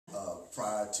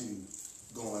prior to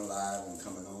going live and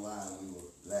coming online, we were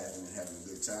laughing and having a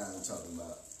good time talking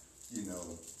about, you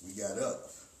know, we got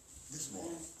up this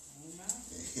morning.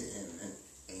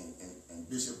 And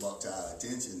Bishop brought to our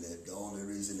attention that the only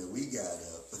reason that we got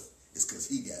up is because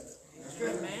he got up.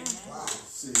 Amen. Wow.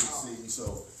 See,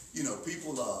 so, you know,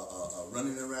 people are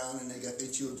running around and they got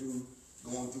their children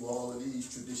going through all of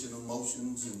these traditional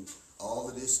motions and all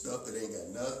of this stuff that ain't got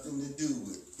nothing to do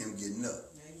with him getting up.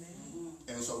 Amen.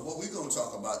 And so what we're going to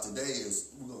talk about today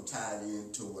is we're going to tie it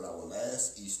into what our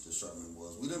last Easter sermon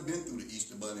was. We done been through the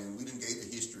Easter Bunny and we done gave the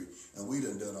history and we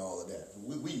done all of that.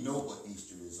 We know what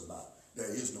Easter is about. There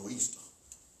is no Easter.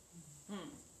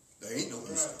 There ain't no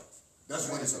Easter. That's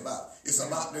what it's about. It's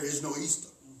about there is no Easter.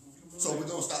 So we're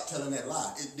going to stop telling that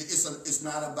lie. It's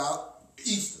not about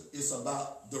Easter. It's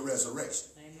about the resurrection.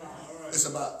 It's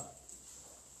about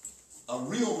a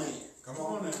real man. Come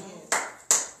on now.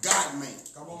 God man.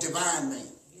 Come on. Divine man.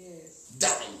 Yes.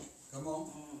 Dying. Come on.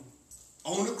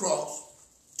 On the cross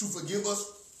to forgive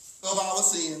us of our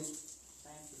sins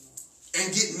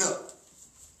and getting up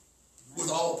with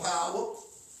all power,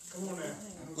 Come on now.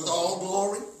 with all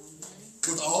glory,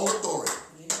 with all authority.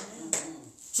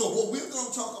 So what we're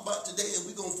going to talk about today and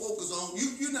we're going to focus on,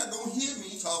 you're not going to hear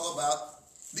me talk about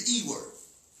the E word.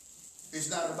 It's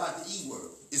not about the E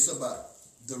word. It's about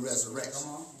the resurrection.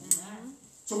 Come on.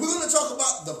 So we're going to talk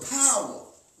about the power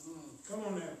Come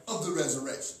on now. of the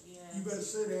resurrection. You better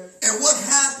say that. And what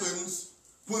happens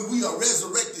when we are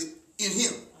resurrected in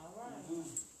him.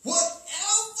 Whatever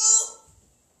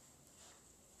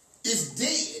is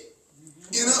dead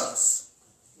in us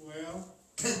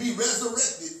can be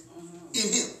resurrected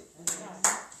in him.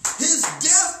 His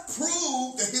death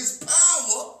proved that his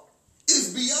power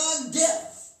is beyond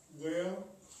death.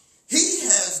 He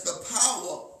has the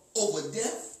power over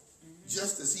death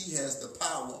just as he has the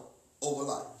power over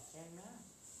life.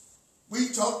 We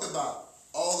talked about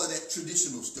all of that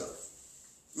traditional stuff.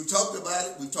 We talked about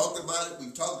it, we talked about it,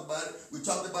 we talked about it, we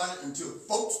talked about it until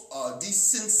folks are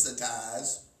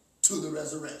desensitized to the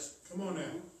resurrection. Come on now.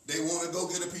 They want to go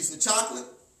get a piece of chocolate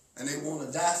and they want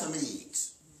to dye some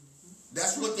eggs.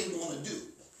 That's what they want to do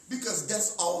because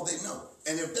that's all they know.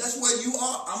 And if that's where you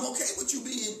are, I'm okay with you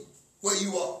being where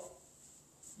you are.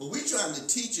 But we're trying to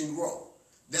teach and grow.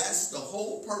 That's the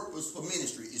whole purpose for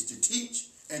ministry, is to teach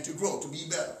and to grow, to be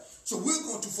better. So we're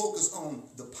going to focus on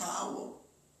the power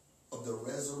of the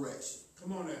resurrection.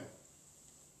 Come on now.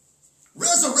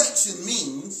 Resurrection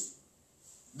means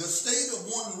the state of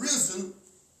one risen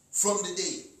from the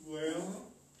dead.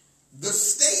 The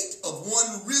state of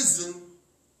one risen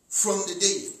from the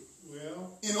dead.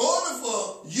 In order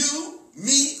for you,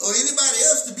 me, or anybody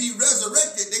else to be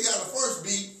resurrected, they got to first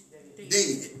be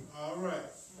dead. All right.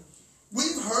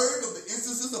 We've heard of the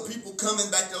instances of people coming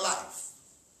back to life.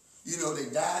 You know, they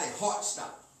die, their heart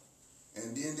stop.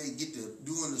 And then they get to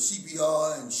doing the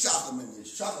CPR and shock them, and they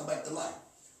shock them back to life.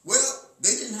 Well,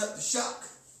 they didn't have to shock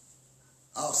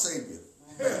our Savior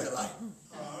back to life.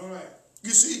 All right.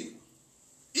 You see,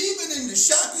 even in the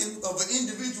shocking of an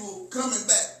individual coming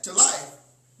back to life,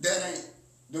 that ain't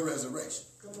the resurrection.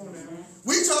 Come on now.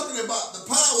 We're talking about the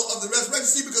power of the resurrection.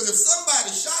 See, because if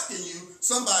somebody's shocking you,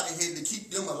 somebody had to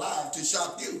keep them alive to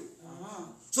shock you.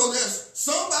 So there's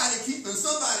somebody keeping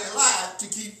somebody alive to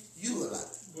keep you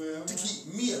alive, to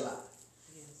keep me alive.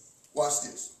 Watch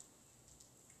this.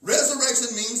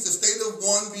 Resurrection means the state of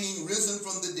one being risen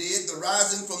from the dead, the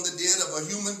rising from the dead of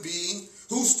a human being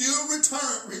who still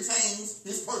retains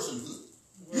his personhood.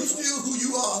 You still who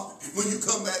you are when you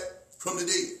come back from the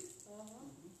dead.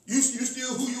 You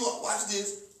still who you are. Watch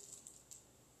this.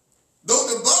 Though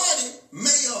the body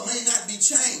may or may not be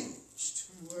changed.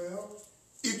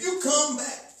 If you come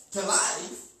back to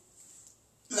life,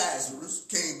 Lazarus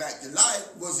came back to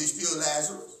life. Was he still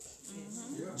Lazarus?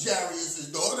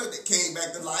 Jairus' daughter that came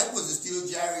back to life, was it still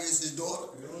Jairus' daughter?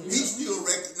 He still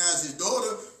recognized his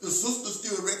daughter. The sister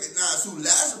still recognized who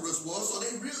Lazarus was, so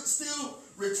they still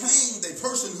retained their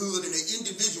personhood and their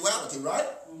individuality, right?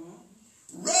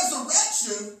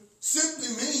 Resurrection simply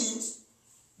means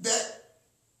that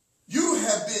you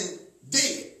have been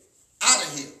dead, out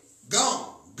of here,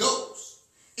 gone, ghost.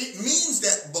 It means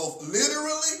that both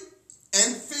literally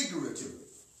and figuratively.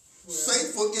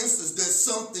 Say, for instance, there's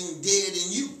something dead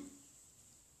in you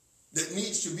that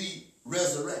needs to be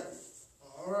resurrected.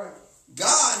 All right.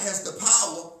 God has the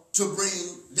power to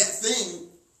bring that thing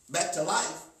back to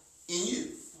life in you.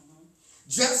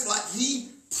 Just like he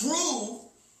proved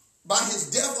by his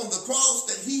death on the cross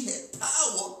that he had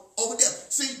power over death.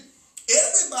 See,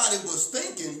 everybody was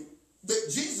thinking that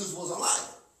Jesus was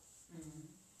alive.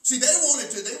 See, they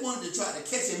wanted to try to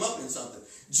catch him up in something.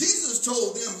 Jesus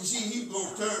told them, he was going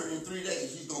to turn in 3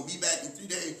 days. He's going to be back in 3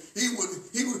 days.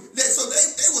 So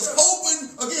they was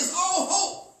hoping against all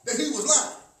hope that he was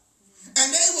lying. And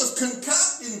they was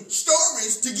concocting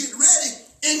stories to get ready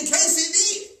in case he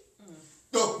did.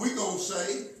 So we're going to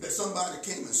say that somebody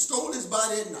came and stole his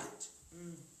body at night.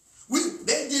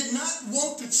 They did not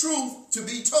want the truth to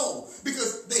be told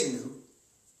because they knew.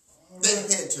 They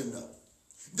had to know.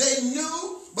 They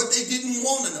knew, but they didn't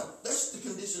want to know. That's the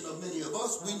condition of many of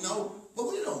us. We know,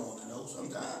 but we don't want to know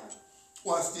sometimes.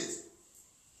 Watch this.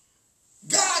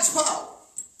 God's power,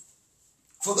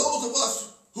 for those of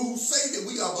us who say that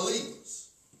we are believers,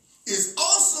 is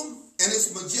awesome and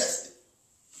it's majestic,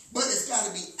 but it's got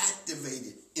to be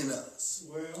activated in us.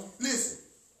 Well, listen,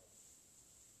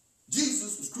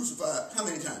 Jesus was crucified how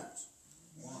many times?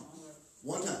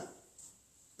 One time.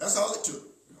 That's all it took.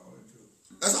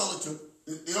 That's all it took.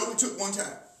 It only took one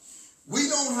time. We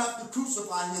don't have to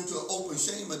crucify him to open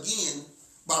shame again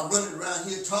by running around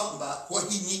here talking about what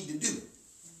he needed to do.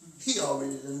 He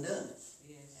already done it.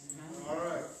 all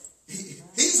right.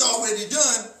 He's already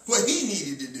done what he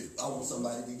needed to do. I want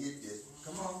somebody to get this.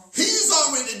 Come on. He's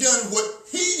already done what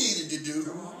he needed to do.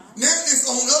 Now it's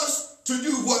on us to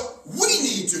do what we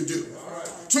need to do.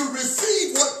 To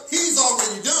receive what he's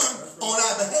already done on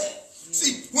our behalf.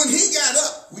 See, when he got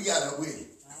up, we got up with him.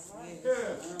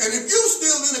 And if you're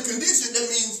still in a condition, that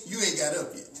means you ain't got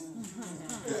up yet.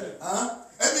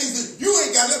 That means that you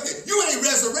ain't got up yet. You ain't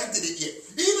resurrected it yet.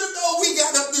 Even though we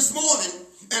got up this morning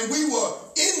and we were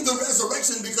in the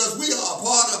resurrection because we are a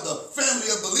part of the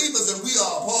family of believers and we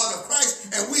are a part of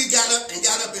Christ and we got up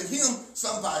in him,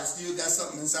 somebody still got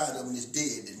something inside of him that's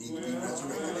dead that needs to be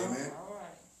resurrected. Amen.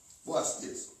 Watch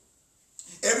this.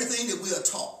 Everything that we are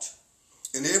taught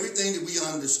and everything that we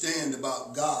understand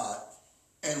about God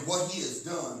and what he has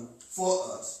done for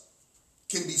us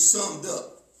can be summed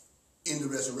up in the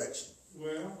resurrection.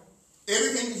 Well,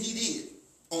 everything that he did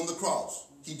on the cross,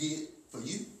 he did for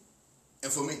you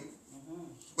and for me.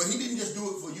 But he didn't just do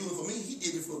it for you and for me. He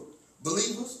did it for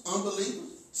believers,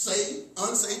 unbelievers, saved,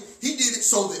 unsaved. He did it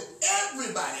so that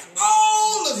everybody,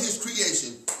 all of his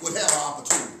creation, would have an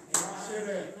opportunity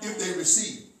if they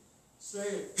receive.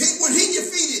 When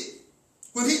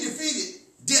he defeated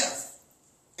death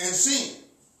and sin,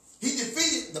 he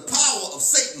defeated the power of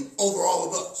Satan over all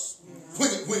of us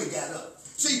when he got up.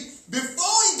 See,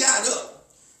 before he got up,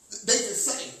 they could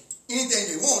say anything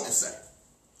they wanted to say.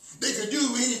 They could do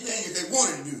anything that they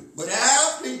wanted to do. But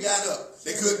after he got up,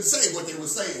 they couldn't say what they were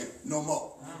saying no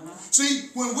more. See,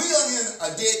 when we are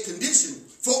in a dead condition,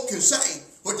 folk can say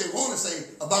what they want to say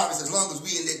about us as long as we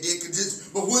in that dead condition.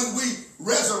 But when we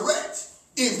resurrect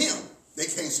in him, they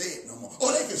can't say it no more.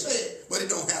 Or they can say it, but it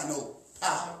don't have no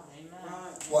power.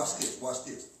 Watch this, watch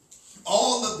this.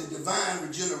 All of the divine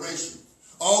regeneration,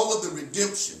 all of the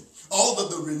redemption, all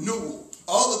of the renewal,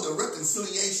 all of the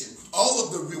reconciliation, all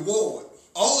of the reward,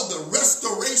 all of the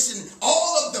restoration,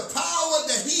 all of the power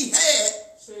that he had,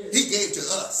 he gave to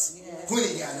us when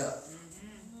he got up.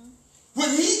 When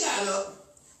he got up,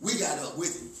 we got up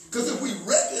with him. Because if we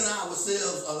reckon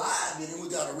ourselves alive, then we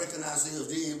got to reckon ourselves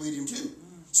dead with him too.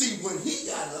 See, when he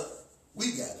got up,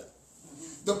 we got up.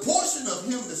 The portion of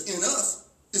him that's in us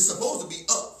is supposed to be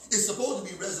up. It's supposed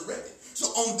to be resurrected. So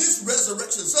on this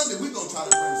Resurrection Sunday, we're going to try to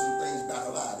bring some things back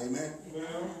alive. Amen?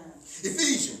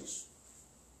 Ephesians,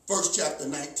 1st chapter,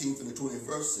 19th and the 20th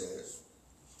verse says,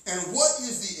 and what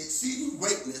is the exceeding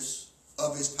greatness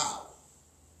of his power?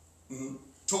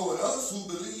 Toward us who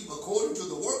believe according to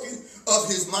the working of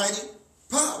his mighty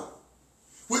power,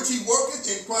 which he worketh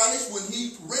in Christ when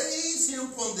he raised him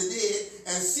from the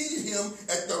dead and seated him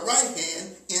at the right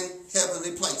hand in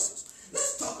heavenly places.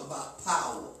 Let's talk about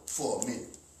power for a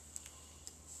minute.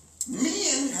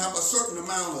 Men have a certain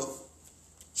amount of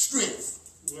strength.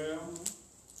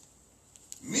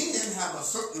 Men have a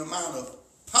certain amount of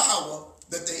power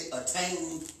that they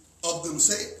attain of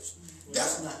themselves.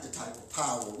 That's not the type of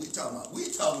power we're talking about.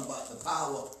 We're talking about the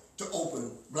power to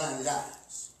open blinded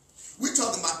eyes. We're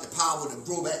talking about the power to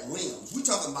grow back limbs. We're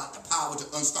talking about the power to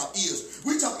unstop ears.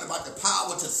 We're talking about the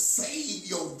power to save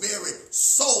your very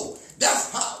soul.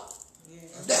 That's power.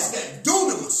 That's that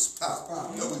dunamis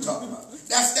power that we're talking about.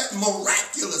 That's that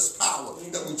miraculous power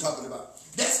that we're talking about.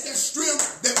 That's that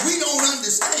strength that we don't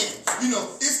understand. You know,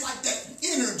 it's like that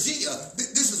energia.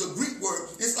 This is a Greek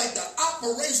word. It's like the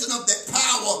operation of that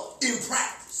power in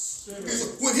practice.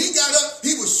 When he got up,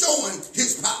 he was showing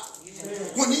his power.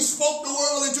 When he spoke the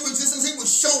world into existence, he was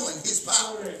showing his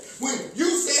power. When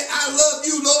you said, I love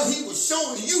you, Lord, he was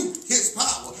showing you his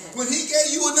power. When he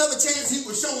gave you another chance, he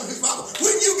was showing his power.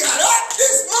 When you got up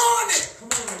this morning,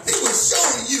 he was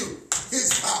showing you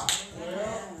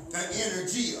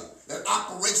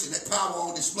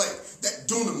power on display. That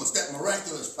dunamis, that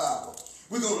miraculous power.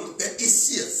 We're going to look at that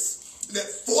ischias, that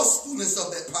forcefulness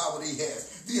of that power that he has.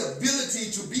 The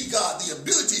ability to be God, the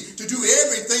ability to do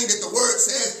everything that the word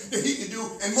says that he can do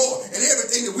and more. And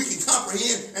everything that we can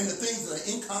comprehend and the things that are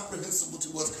incomprehensible to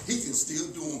us, he can still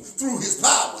do them through his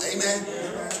power. Amen?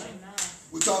 Amen.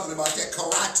 We're talking about that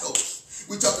karatos.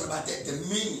 We're talking about that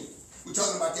dominion. We're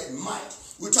talking about that might.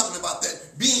 We're talking about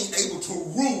that being able to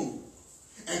rule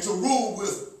and to rule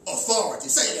with authority.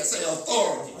 Say that, say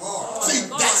authority. See,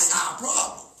 that's our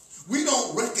problem. We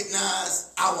don't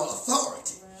recognize our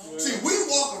authority. See, we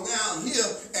walk around here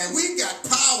and we got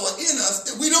power in us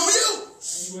that we don't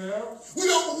use. We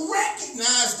don't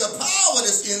recognize the power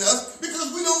that's in us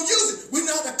because we don't use it. We're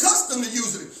not accustomed to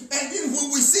using it. And then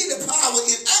when we see the power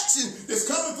in action that's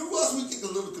coming through us, we get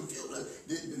a little confused.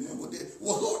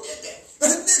 Well, who did that?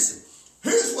 Listen,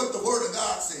 here's what the word of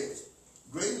God says.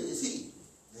 Greater is he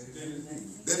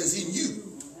that is in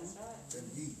you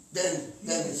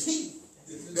than is he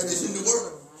that is in the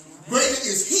world. Greater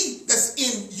is he that's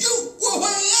in you. Well,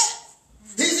 where he at?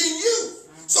 He's in you.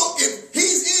 So if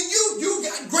he's in you, you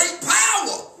got great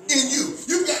power in you.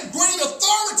 You got great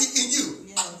authority in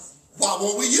you. Yes. Why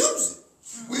won't we use it?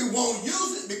 We won't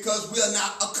use it because we are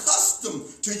not accustomed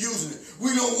to using it.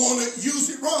 We don't want to use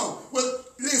it wrong. Well,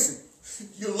 listen,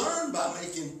 you learn by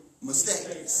making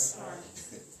mistakes.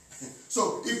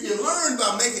 So if you learn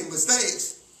by making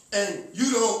mistakes and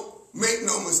you don't make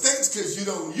no mistakes because you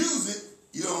don't use it,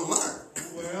 you don't learn.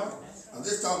 Well, I'm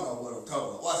just talking about what I'm talking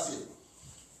about. Watch this.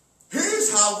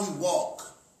 Here's how we walk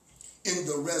in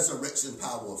the resurrection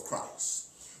power of Christ.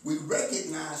 We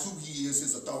recognize who he is,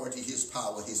 his authority, his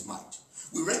power, his might.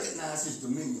 We recognize his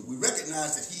dominion. We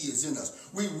recognize that he is in us.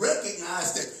 We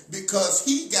recognize that because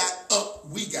he got up,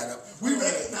 we got up. We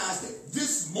recognize that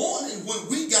this morning when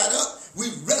we got up,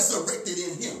 we resurrected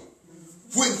in him.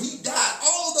 When he died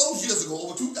all those years ago,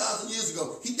 over 2,000 years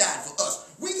ago, he died for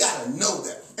us. We got to know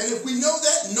that. And if we know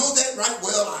that right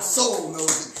well, our soul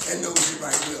knows it and knows it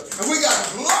right well. And we got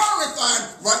to glorify him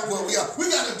right where we are.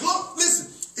 We got to listen,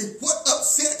 what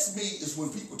upsets me is when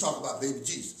people talk about baby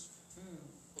Jesus.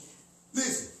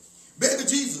 Listen, baby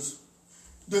Jesus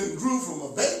then grew from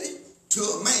a baby to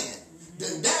a man,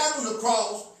 then died on the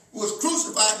cross, was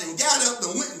crucified, then got up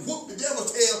and went and whooped the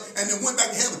devil's tail and then went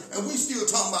back to heaven. And we still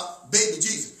talking about baby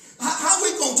Jesus. How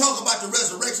we going to talk about the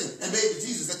resurrection and baby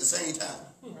Jesus at the same time?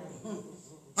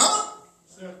 Huh?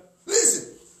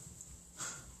 Listen,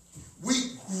 we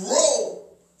grow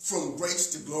from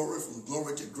grace to glory, from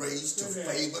glory to grace, to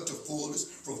favor, to fullness,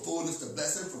 from fullness to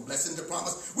blessing, from blessing to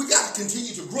promise. We got to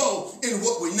continue to grow in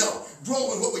what we know,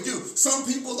 grow in what we do. Some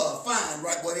people are fine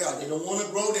right where they are. They don't want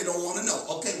to grow. They don't want to know.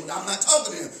 Okay, well, I'm not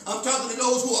talking to them. I'm talking to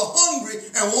those who are hungry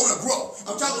and want to grow.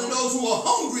 I'm talking to those who are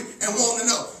hungry and want to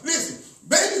know. Listen,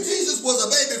 baby Jesus was a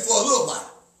baby for a little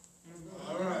while.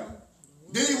 All right.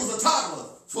 Then he was a toddler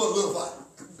for a little while.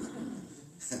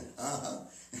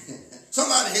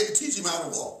 Somebody had to teach him how to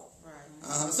walk.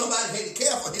 Somebody had to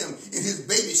care for him in his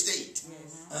baby state.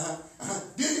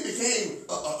 Then he became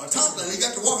a toddler and he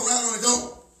got to walk around on his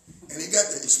own. And he got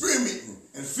to experimenting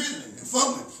and fiddling and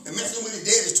fumbling and messing with his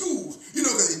daddy's tools. You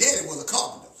know, because his daddy was a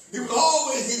carpenter. He was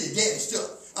always in his daddy's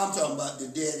stuff. I'm talking about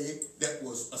the daddy that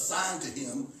was assigned to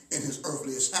him in his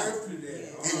earthly assignment.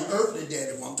 And the earthly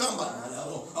daddy, what I'm talking about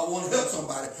now. I want to help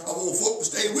somebody. I want folk to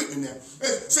stay with me now.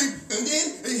 See, and then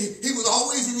he was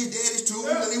always in his daddy's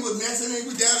tools, and he was messing, and he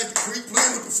was down at the creek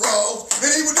playing with the frogs, and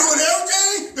he was doing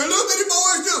everything the little bitty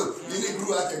boys do. Then they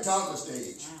grew out that toddler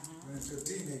stage.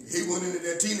 He went into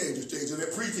that teenager stage, or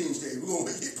that preteen stage. We're going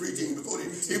to hit preteen before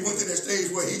he went to that stage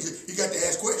where he got to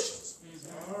ask questions.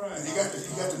 And he got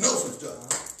to know some stuff.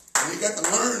 And he got to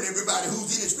learn everybody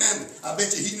who's in his family. I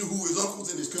bet you he knew who his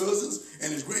uncles and his cousins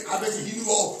and his great. I bet you he knew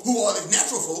who all his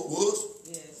natural folk was.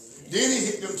 Yes. Then he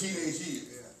hit them teenage years.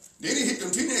 Yeah. Then he hit them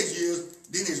teenage years.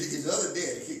 Then his other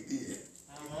daddy kicked in.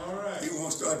 All right. He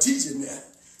want to start teaching now.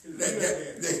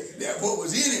 That what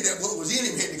was in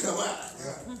him, had to come out.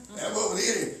 Yeah. That what was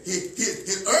in him.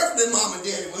 His earthly mom and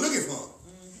daddy were looking for him.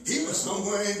 He was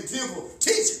somewhere in the temple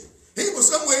teaching. He was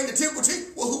somewhere in the temple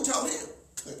teaching. Well, who taught him?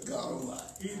 God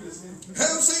Almighty.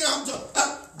 I'm saying,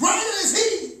 greater is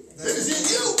he that is in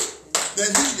you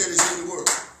than he that is in the world.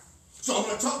 So I'm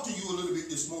going to talk to you a little bit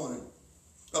this morning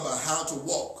about how to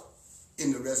walk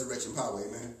in the resurrection power.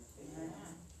 Amen.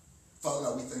 Father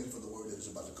God, we thank you for the word that is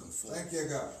about to come forth. Thank you,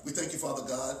 God. We thank you, Father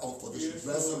God, for this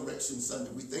Resurrection Sunday.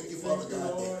 We thank you, Father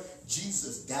God, that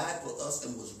Jesus died for us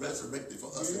and was resurrected for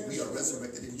us, and we are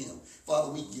resurrected in him.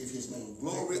 Father, we give his name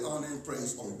glory, honor, and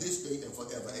praise on this day and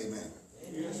forever. Amen.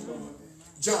 Yes, Lord.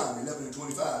 John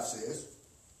 11:25 says,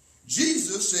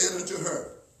 Jesus said unto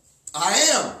her, I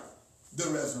am the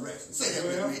resurrection. Say that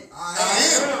with me.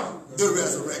 I am the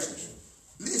resurrection.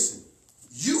 Listen,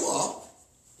 you are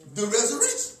the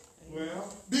resurrection.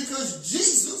 Well, because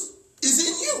Jesus is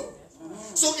in you.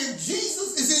 So if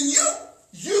Jesus is in you,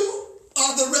 you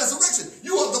are the resurrection.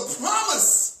 You are the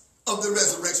promise of the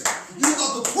resurrection. You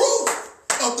are the proof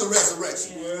of the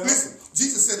resurrection. Well, listen,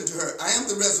 Jesus said unto her, I am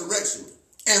the resurrection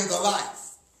and the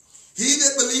life. He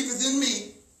that believeth in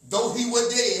me, though he were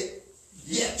dead,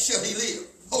 yet shall he live.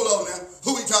 Hold on now.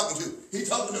 Who he talking to? He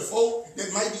talking to folk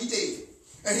that might be dead.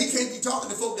 And he can't be talking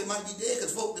to folk that might be dead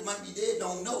because folk that might be dead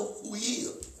don't know who he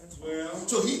is. well,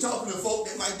 So he talking to folk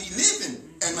that might be living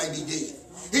and might be dead.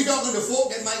 He talking to folk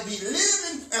that might be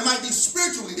living and might be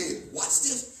spiritually dead. Watch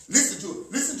this. Listen to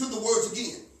it. Listen to the words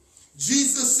again.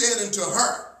 Jesus said unto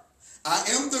her, I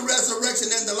am the resurrection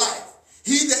and the life.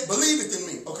 He that believeth in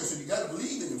me. Okay, so you got to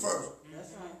believe in him first.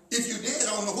 That's right. If you're dead,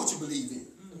 I don't know what you believe in.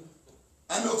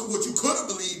 I know what you could have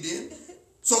believed in.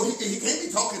 So he can't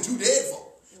be talking to dead folk.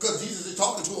 Because Jesus is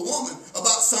talking to a woman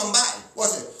about somebody.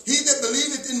 Watch it. He that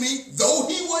believeth in me, though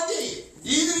he were dead,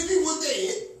 even if he was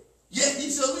dead, yet he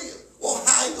shall live. Well,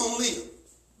 how he gonna live?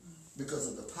 Because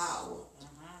of the power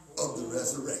of the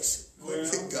resurrection. Well,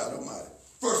 God Almighty.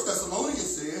 1 Thessalonians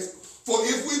says, for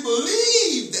if we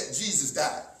believe that Jesus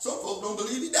died, some folks don't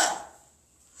believe he died.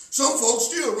 Some folks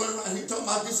still run around here talking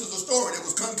about this is a story that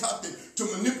was concocted to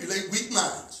manipulate weak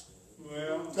minds.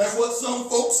 well, That's what some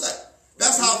folks say.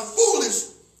 That's how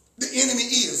foolish the enemy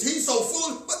is. He's so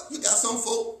foolish, but you got some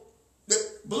folk that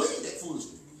believe that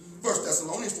foolishness. 1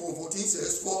 Thessalonians 4:14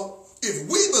 says, for if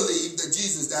we believe that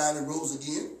Jesus died and rose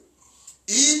again,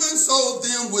 even so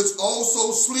them which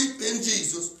also sleep in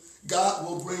Jesus, God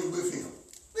will bring with him.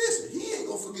 Listen, he ain't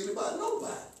going to forget about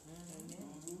nobody.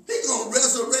 He's going to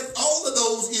resurrect all of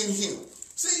those in him.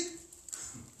 See,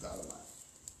 God Almighty,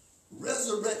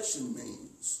 resurrection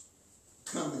means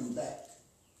coming back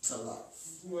to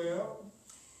life. well,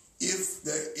 If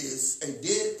there is a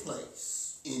dead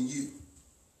place in you,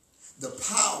 the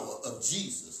power of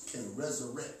Jesus can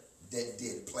resurrect that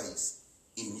dead place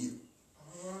in you.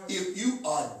 all right. If you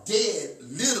are dead,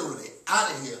 literally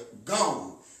out of here,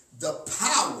 gone, the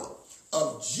power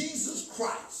of Jesus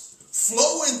Christ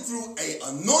flowing through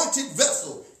an anointed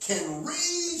vessel can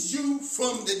raise you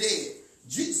from the dead.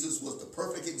 Jesus was the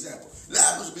perfect example.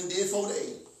 Lazarus has been dead 4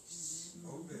 days.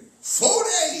 4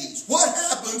 days. What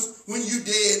happens when you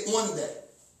dead one day?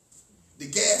 The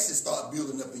gases start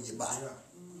building up in your body.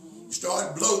 You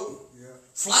start bloating.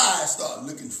 Flies start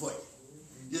looking for you.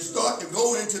 You start to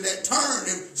go into that turn,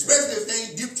 and especially if they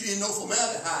ain't dipped you in no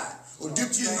formaldehyde or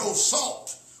dipped you in no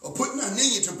salt or put nothing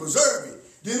in you to preserve it.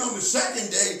 Then on the second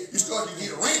day, you start to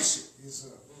get rancid.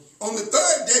 On the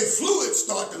third day, fluids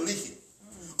start to leak.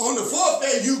 On the fourth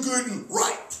day, you good and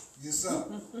ripe. Yes, sir.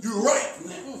 You ripe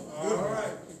now. All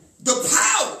right. The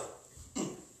power,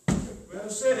 Well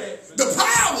said. the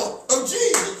power of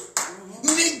Jesus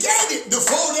negated the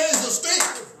 4 days of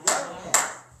strength.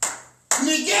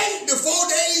 Negated the 4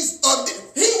 days of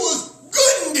death. He was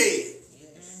good and dead.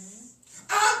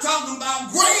 I'm talking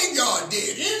about graveyard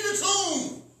dead, in the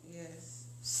tomb. Yes.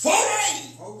 4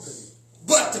 days.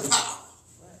 But the power.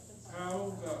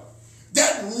 Oh, God.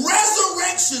 That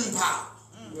resurrection power.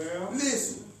 Well,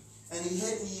 Listen, and he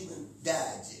hadn't even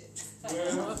died yet.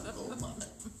 well, Oh my.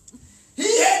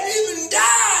 He hadn't even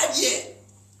died yet.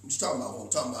 I'm just talking about what I'm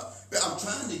talking about. But I'm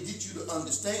trying to get you to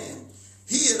understand.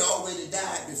 He had already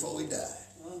died before he died.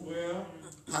 well,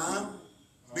 Huh?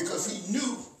 Because he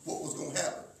knew what was going to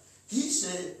happen. He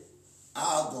said,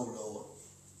 I'll go, Lord.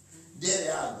 Daddy,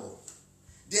 I'll go.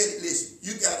 Daddy, listen,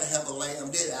 you got to have a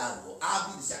lamb. Daddy, I'll go. I'll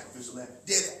be the sacrificial lamb.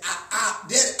 Daddy,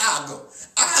 Daddy, I'll go.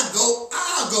 I'll go.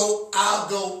 I'll go. I'll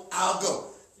go. I'll go.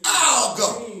 I'll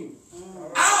go. team.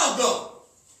 I'll go.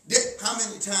 How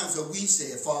many times have we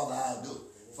said, Father, I'll do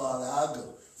it. Father, I'll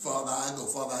go. Father, I'll go.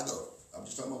 Father, I'll go. I'm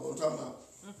just talking about what I'm talking about.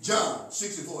 John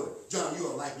 6:40. John, you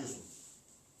are like this one.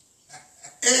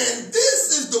 And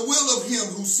this is the will of him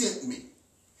who sent me,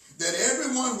 that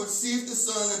everyone which seeth the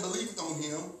Son and believeth on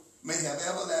him may have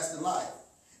everlasting life.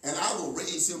 And I will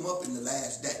raise him up in the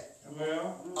last day.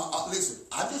 Well, Listen,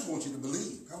 I just want you to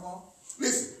believe. Come on.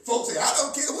 Listen, folks say, I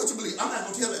don't care what you believe. I'm not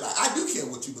going to tell it. I do care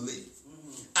what you believe.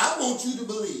 I want you to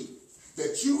believe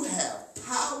that you have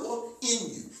power in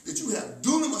you, that you have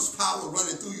dunamis power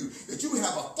running through you, that you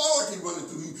have authority running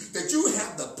through you, that you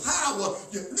have the power.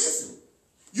 Listen,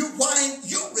 why ain't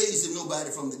you raising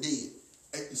nobody from the dead?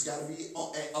 It's got to be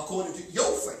according to your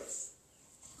faith.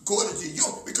 According to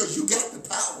because you got the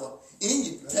power in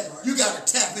you. Right. You got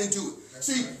to tap into it. That's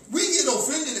See, right. we get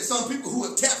offended at some people who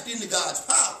have tapped into God's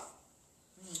power.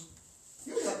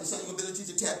 You have the same ability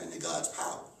to tap into God's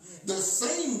power. The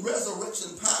same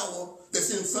resurrection power that's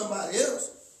in somebody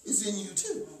else is in you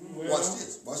too. Well. Watch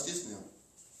this. Watch this now.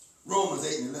 Romans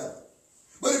 8 and 11.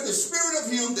 But if the spirit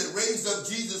of him that raised up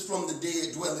Jesus from the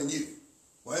dead dwell in you.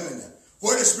 Wait a minute.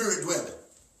 Where the spirit dwelling?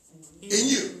 In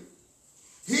you.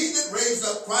 He that raised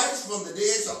up Christ from the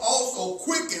dead shall also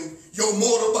quicken your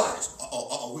mortal bodies.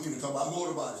 We're going to talk about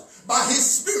mortal bodies. By his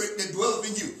spirit that dwelleth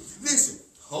in you. Listen,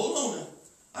 hold on now.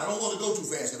 I don't want to go too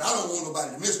fast because I don't want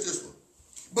nobody to miss this one.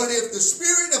 But if the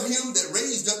spirit of him that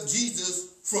raised up Jesus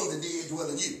from the dead dwell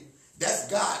in you, that's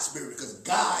God's spirit because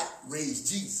God raised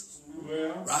Jesus.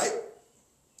 Well. Right?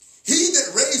 He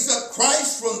that raised up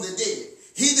Christ from the dead,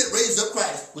 he that raised up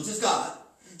Christ, which is God,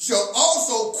 shall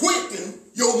also quicken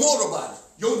your mortal body.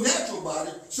 Your natural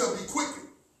body shall be quickened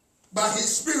by his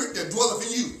spirit that dwelleth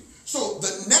in you. So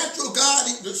the natural God,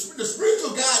 the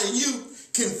spiritual God in you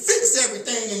can fix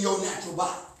everything in your natural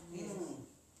body.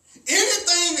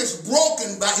 Anything that's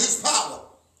broken by his power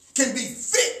can be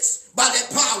fixed by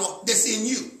that power that's in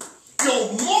you.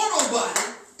 Your mortal body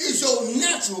is your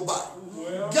natural body.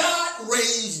 Well. God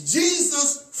raised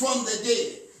Jesus from the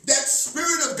dead. That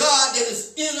spirit of God that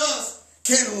is in us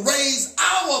can raise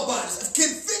our bodies, can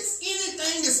fix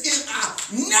anything that's in our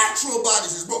natural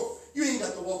bodies is broken. You ain't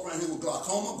got to walk around here with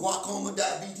glaucoma,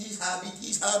 diabetes, high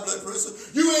blood pressure.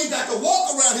 You ain't got to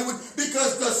walk around here with,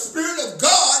 because the Spirit of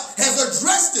God has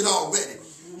addressed it already.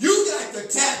 You got to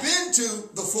tap into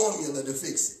the formula to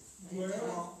fix it.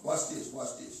 Well. Watch this,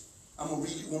 watch this. I'm going to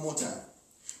read it one more time.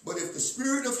 But if the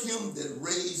spirit of him that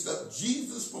raised up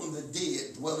Jesus from the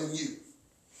dead dwell in you,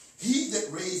 he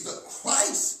that raised up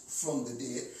Christ from the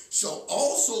dead shall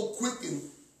also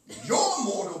quicken your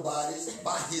mortal bodies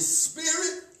by his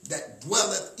spirit that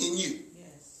dwelleth in you.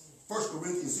 Yes. 1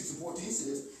 Corinthians 6 and 14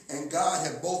 says, and God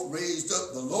hath both raised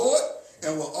up the Lord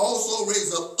and will also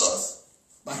raise up us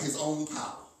by his own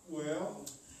power. Well.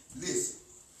 Listen,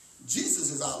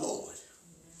 Jesus is our Lord.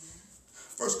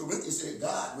 1 Corinthians said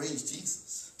God raised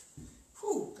Jesus.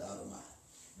 Whew, God Almighty.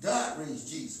 God raised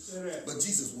Jesus, but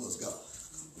Jesus was God.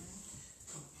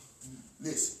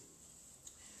 Listen,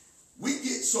 we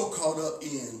get so caught up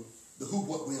in the who,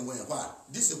 what, when, where, and why.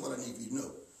 This is what I need for you to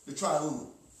know. The triune,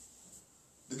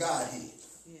 the Godhead,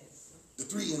 yes. The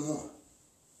 3 in 1.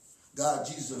 God,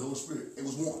 Jesus, and the Holy Spirit. It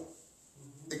was one.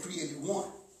 They created one.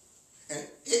 And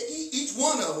each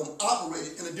one of them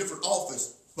operated in a different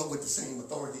office, but with the same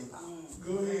authority and power.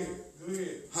 Go ahead. Go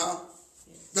ahead. Huh?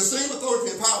 The same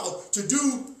authority and power to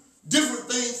do different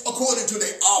things according to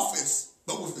their office,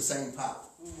 but with the same power.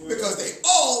 Because they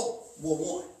all were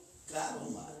one. God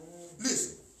Almighty.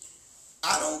 Listen,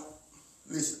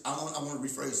 I want to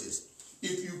rephrase this.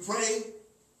 If you pray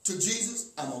to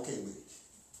Jesus, I'm okay with it.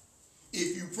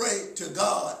 If you pray to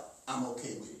God, I'm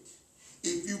okay with it.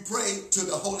 If you pray to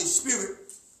the Holy Spirit,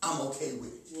 I'm okay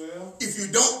with it. Well. If you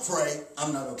don't pray,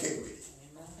 I'm not okay with it.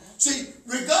 See,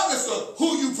 regardless of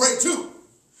who you pray to,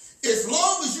 as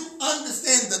long as you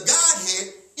understand the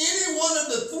Godhead, any one of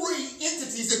the 3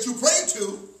 entities that you pray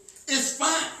to is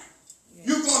fine.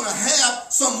 You're going to have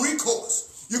some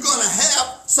recourse. You're going to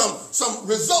have some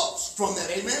results from that.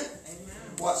 Amen?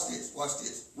 Amen. Watch this. Watch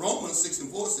this. Romans 6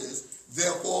 and 4 says,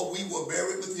 therefore we were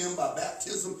buried with him by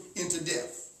baptism into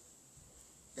death.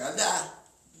 Gotta die.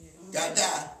 Gotta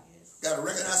die. Gotta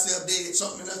reckon ourselves dead.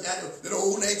 Something in us got that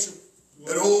old nature.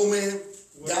 That old man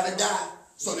gotta die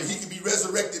so that he can be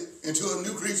resurrected into a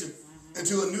new creature,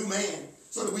 into a new man,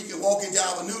 so that we can walk into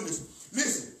our newness.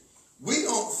 Listen, we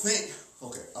don't think,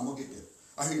 okay, I'm going to get there.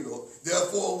 I hear you, Lord.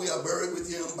 Therefore, we are buried with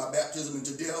him by baptism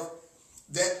into death,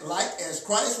 that like as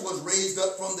Christ was raised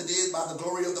up from the dead by the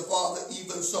glory of the Father,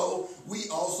 even so we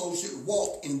also should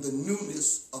walk in the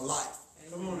newness of life.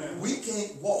 Come on now. We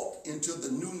can't walk into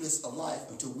the newness of life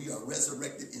until we are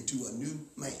resurrected into a new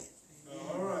man.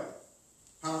 All right.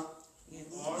 Huh? Yes.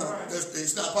 All right.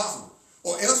 It's not possible.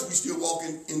 Or else we still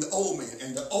walking in the old man.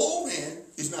 And the old man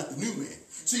is not the new man.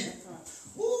 See,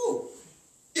 woo,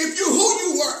 if you who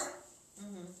you were,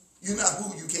 you're not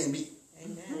who you can be.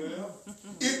 Amen. Well.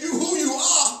 If you who you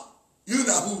are, you're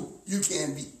not who you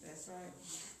can be. That's right.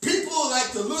 People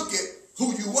like to look at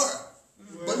who you were,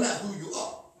 but not who you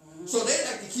are. So they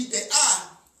like to keep their eye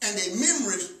and their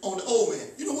memories on the old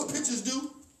man. You know what pictures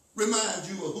do? Remind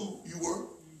you of who you were.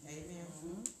 Amen.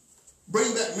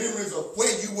 Bring back memories of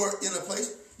where you were in a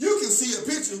place. You can see a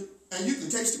picture and you can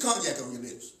taste the cognac on your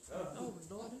lips. Oh,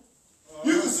 Lord.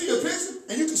 You can see a picture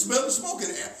and you can smell the smoke in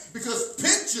the air. Because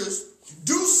pictures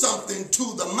do something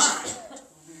to the mind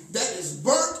that is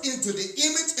burnt into the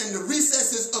image and the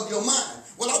recesses of your mind.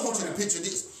 Well, I want you to picture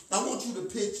this. I want you to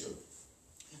picture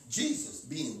Jesus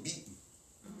being beaten.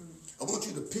 I want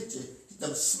you to picture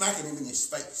them smacking him in his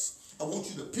face. I want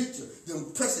you to picture them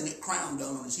pressing that crown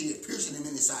down on his head, piercing him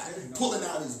in his side, pulling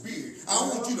out his beard. I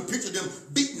want you to picture them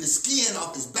beating the skin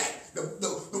off his back.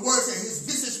 The word said his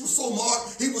visage was so marred,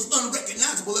 he was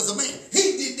unrecognizable as a man.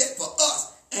 He did that for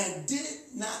us and did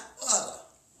not utter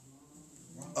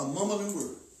a mumbling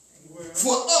word.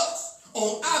 For us,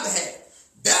 on our behalf.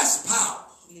 That's power.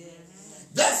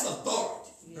 That's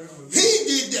authority. He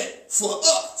did that for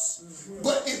us.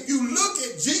 But if you look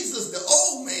at Jesus, the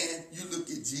old man, you look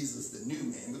at Jesus, the new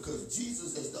man, because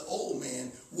Jesus as the old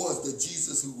man was the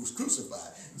Jesus who was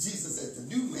crucified. Jesus as the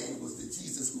new man was the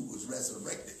Jesus who was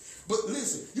resurrected. But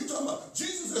listen, you talking about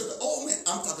Jesus as the old man,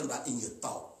 I'm talking about in your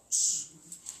thoughts.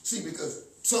 See, because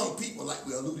some people, like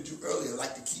we alluded to earlier,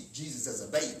 like to keep Jesus as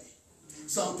a baby.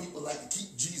 Some people like to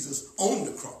keep Jesus on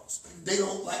the cross. They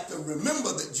don't like to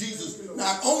remember that Jesus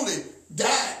not only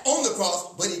died on the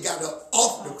cross, but he got up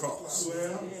off the cross.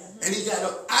 And he got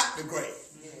up out the grave.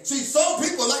 See, some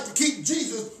people like to keep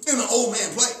Jesus in an old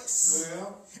man place.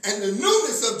 And the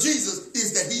newness of Jesus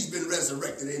is that he's been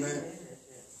resurrected. Amen.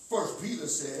 First Peter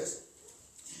says,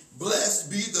 blessed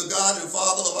be the God and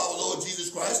Father of our Lord Jesus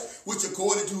Christ, which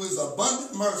according to his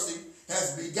abundant mercy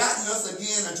has begotten us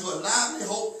again unto a lively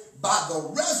hope by the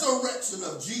resurrection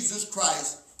of Jesus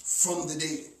Christ from the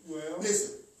dead.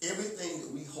 Listen, everything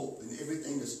that we hope and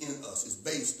everything that's in us is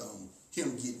based on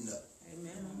him getting up.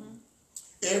 Amen.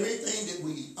 Everything that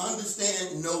we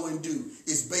understand, know, and do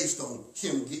is based on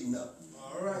him getting up.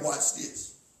 All right. Watch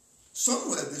this.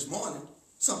 Somewhere this morning,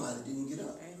 somebody didn't get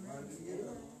up. Amen.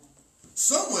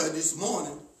 Somewhere this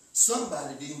morning,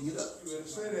 somebody didn't get up.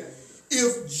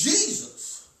 If Jesus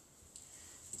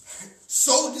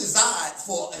so desired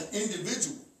for an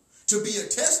individual to be a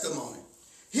testimony,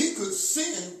 he could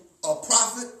send a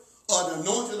prophet or an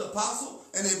anointed apostle,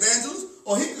 an evangelist,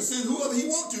 or he could send whoever he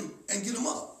wants to and get them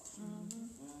up.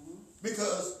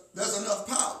 Because there's enough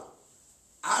power.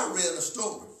 I read a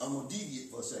story, I'm going to deviate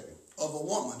for a second, of a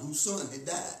woman whose son had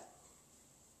died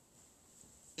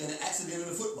in an accident in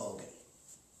a football game.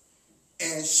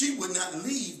 And she would not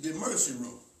leave the emergency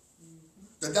room.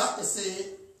 The doctor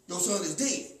said, your son is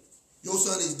dead. Your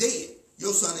son is dead.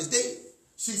 Your son is dead.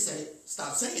 She said,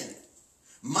 stop saying it.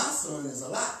 My son is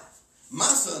alive. My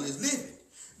son is living.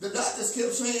 The doctors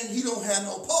kept saying he don't have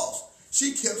no pulse.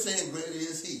 She kept saying, greater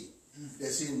is he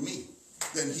that's in me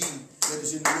than he that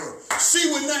is in the world. She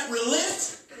would not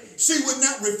relent. She would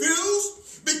not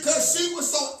refuse because she was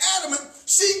so adamant.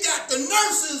 She got the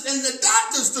nurses and the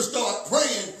doctors to start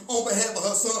praying on behalf of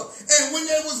her son. And when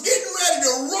they was getting ready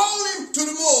to roll him to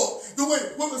the morgue, the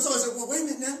woman son said, well, wait a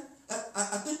minute now.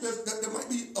 I think there might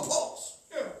be a pulse.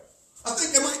 I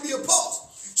think there might be a pulse.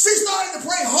 She started to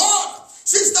pray harder.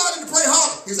 She started to pray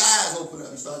harder. His eyes opened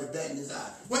up. He started batting his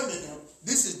eyes. Wait a minute now.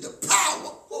 This is the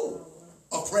power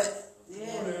of prayer.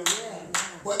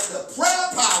 But the prayer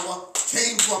power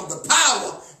came from the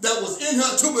power that was in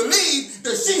her to believe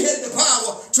that she had the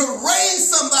power to raise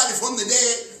somebody from the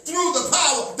dead through the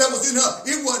power that was in her.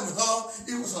 It wasn't her.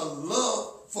 It was her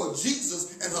love for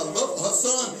Jesus and her love for her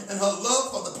son and her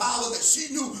love for the power that she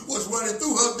knew was running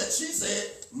through her, that she said,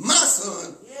 my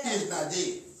son is not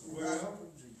dead.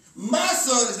 My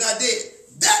son is not dead.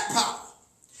 That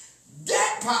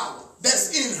power that's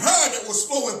in her that was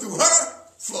flowing through her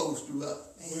flows through us.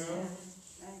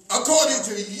 According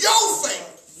to your faith,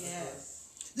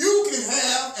 you can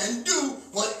have and do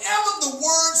whatever the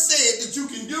word said that you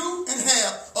can do and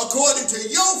have according to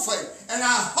your faith. And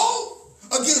I hope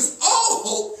against all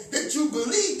hope that you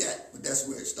believe that. But that's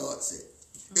where it starts at.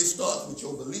 It starts with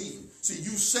your believing. See,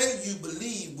 you say you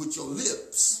believe with your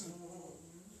lips.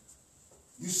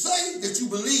 You say that you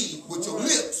believe with your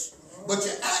lips, but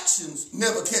your actions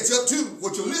never catch up to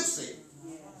what your lips say.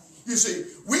 You see,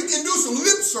 we can do some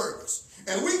lip service,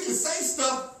 and we can say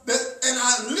stuff that, and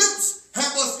our lips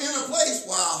have us in a place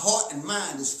where our heart and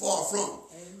mind is far from.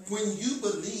 When you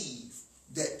believe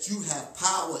that you have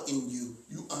power in you,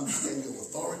 you understand your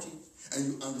authority, and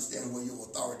you understand where your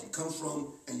authority comes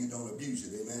from, and you don't abuse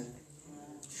it. Amen.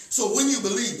 So when you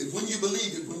believe it, when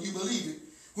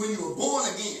you are born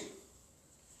again,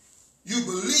 you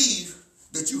believe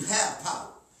that you have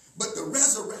power. But the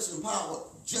resurrection power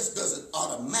just doesn't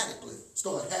automatically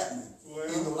start happening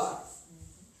in your life.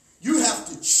 You have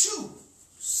to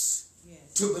choose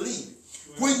to believe it.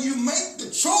 When you make the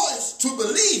choice to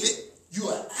believe it, you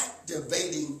are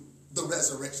activating the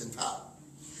resurrection power.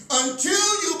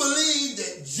 Until you believe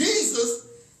that Jesus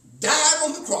died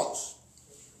on the cross,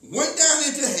 went down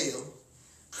into hell,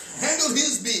 handled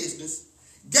his business,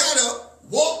 got up,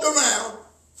 walked around,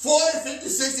 40, 50,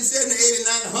 60, 70, 80,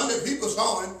 90, 100 people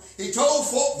saw him. He told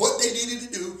folk what they needed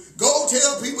to do. Go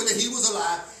tell people that he was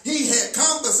alive. He had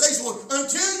conversation with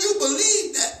until you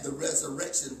believe that the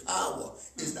resurrection power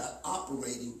is not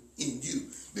operating in you.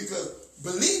 Because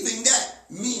believing that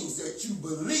means that you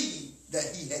believe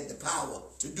that he had the power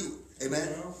to do it. Amen?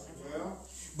 Well.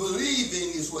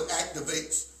 Believing is what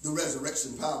activates the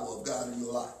resurrection power of God in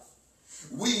your life.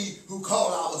 We who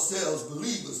call ourselves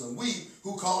believers and we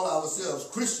who call ourselves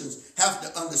Christians have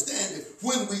to understand that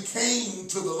when we came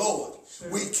to the Lord,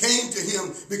 we came to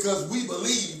him because we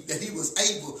believed that he was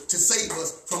able to save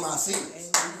us from our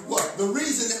sins. Well, the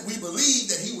reason that we believe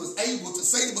that he was able to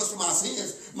save us from our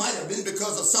sins might have been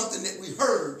because of something that we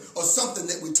heard or something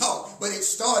that we taught, but it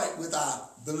started with our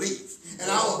belief.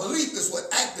 And our belief is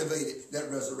what activated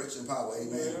that resurrection power.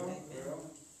 Amen.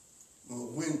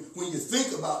 When you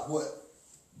think about what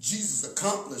Jesus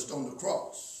accomplished on the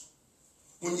cross,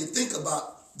 when you think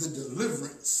about the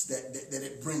deliverance that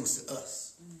it brings to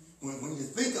us, when you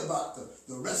think about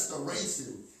the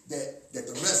restoration that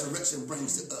the resurrection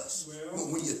brings to us,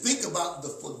 when you think about the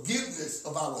forgiveness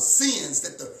of our sins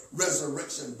that the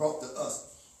resurrection brought to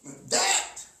us,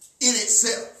 that in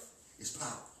itself is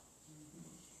power.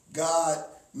 God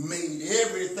made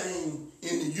everything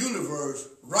in the universe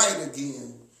right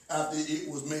again after it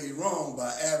was made wrong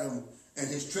by Adam and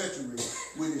his treachery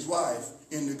with his wife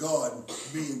in the garden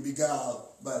being beguiled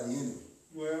by the enemy.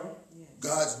 Well,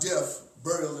 God's death,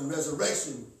 burial, and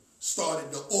resurrection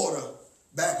started the order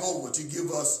back over to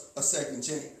give us a second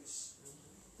chance.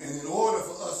 And in order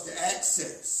for us to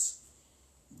access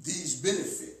these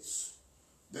benefits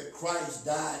that Christ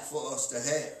died for us to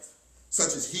have,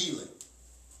 such as healing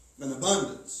and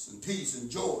abundance and peace and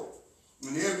joy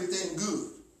and everything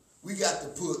good, we got to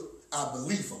put our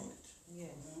belief on it.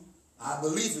 Our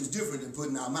belief is different than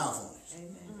putting our mouth on it.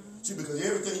 Amen. See, because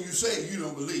everything you say, you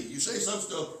don't believe. You say some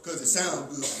stuff because it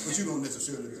sounds good, but you don't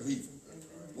necessarily believe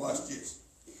it. Watch this.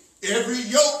 Every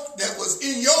yoke that was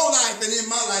in your life and in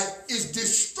my life is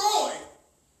destroyed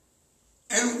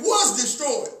and was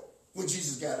destroyed when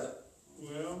Jesus got up.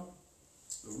 Well,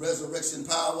 the resurrection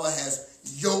power has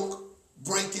yoke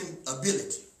breaking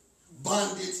ability,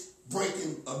 bondage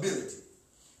breaking ability,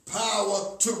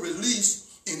 power to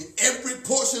release in every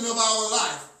portion of our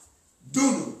life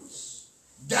dunamis,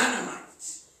 dynamite,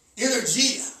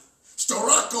 energia,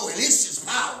 storako, and issues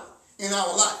power in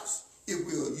our lives if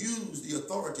we'll use the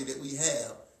authority that we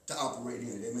have to operate in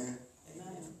it. Amen?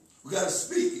 Amen. We got to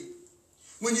speak it.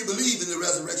 When you believe in the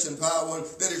resurrection power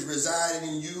that is residing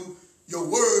in you, your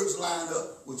words line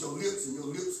up with your lips and your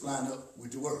lips line up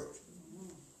with your words.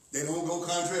 They don't go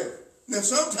contrary. Now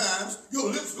sometimes your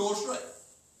lips go straight.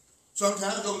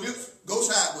 Sometimes your lips go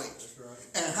sideways.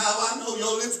 Right. And how I know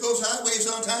your lips go sideways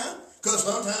sometimes? Because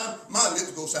sometimes my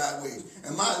lips go sideways.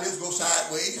 And my lips go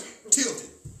sideways tilted.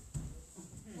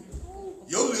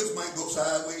 Your lips might go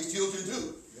sideways tilted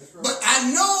too. Right. But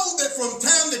I know that from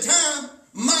time to time,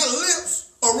 my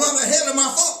lips will run ahead of my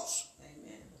thoughts.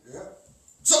 Amen. Yeah.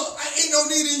 So I ain't no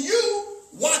need in you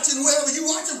watching wherever you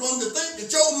watching from to think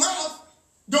that your mouth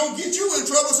don't get you in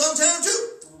trouble sometime too.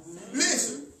 Mm-hmm.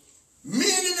 Listen. Men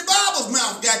in the Bible's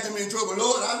mouth got them in trouble.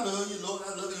 Lord, I love you. Lord,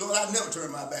 I love you. Lord, I never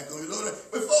turn my back on you. Lord,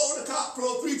 before the cock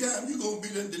crow 3 times, you're going to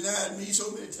be denied me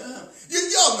so many times.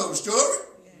 Y'all know the story.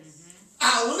 Yes.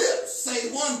 Our lips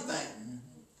say one thing.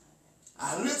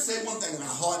 Our lips say one thing and our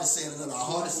heart is saying another. Our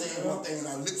heart is saying one thing and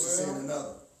our lips are saying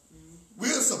another.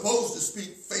 We're supposed to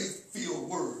speak faith-filled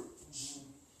words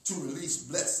to release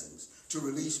blessings, to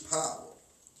release power.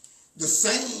 The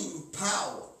same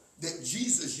power that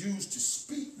Jesus used to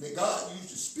speak, that God used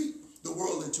to speak the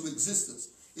world into existence,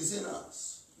 is in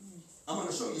us. I'm going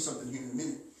to show you something here in a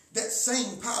minute. That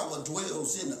same power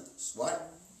dwells in us, right?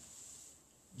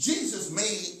 Jesus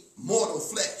made mortal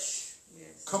flesh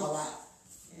come alive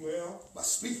by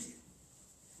speaking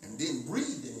and then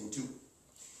breathing into it.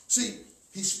 See,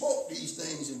 he spoke these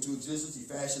things into existence. He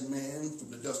fashioned man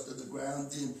from the dust of the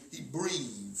ground. Then he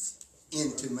breathed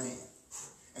into man.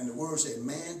 And the word said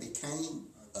man became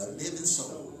a living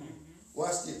soul.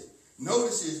 Watch this.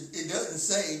 Notice it doesn't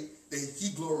say that he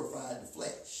glorified the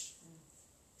flesh.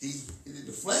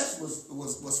 The flesh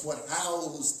was what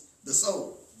housed the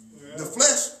soul. Yeah. The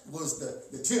flesh was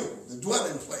the temple, the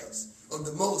dwelling place of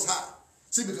the Most High.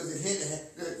 See, because it had to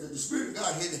have, the Spirit of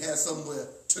God had to have somewhere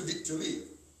to live.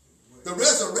 The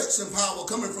resurrection power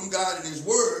coming from God and his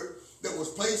word that was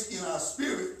placed in our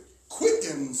spirit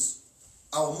quickens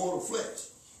our mortal flesh.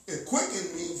 It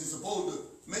quicken means it's supposed to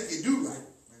make it do right.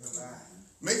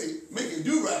 Make it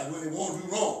do right when it won't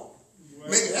do wrong.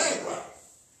 Make it act right.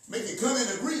 Make it come in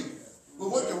agreement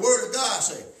with what the word of God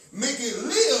say. Make it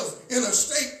live in a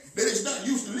state that it's not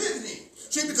used to living in.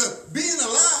 See, because being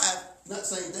alive, not the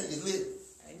same thing as living.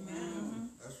 Amen.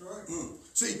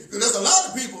 See, there's a lot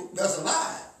of people that's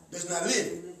alive that's not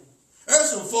living. There's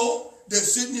some folk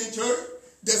that's sitting in church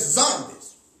that's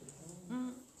zombies.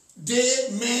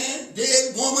 Dead man,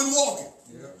 dead woman walking.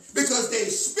 Because their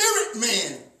spirit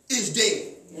man is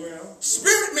dead.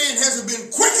 Spirit man hasn't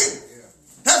been quickened,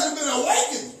 hasn't been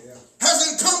awakened,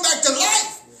 hasn't come back to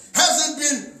life, hasn't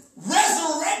been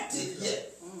resurrected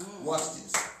yet. Watch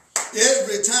this.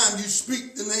 Every time you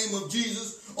speak the name of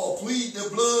Jesus or plead the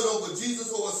blood over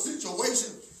Jesus or a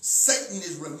situation, Satan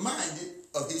is reminded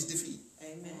of his defeat.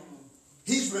 Amen.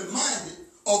 He's reminded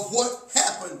of what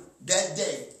happened that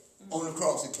day on the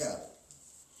cross of Calvary.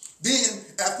 Then,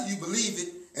 after you believe it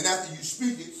and after you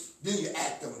speak it, then you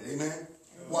act on it. Amen?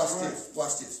 Watch this.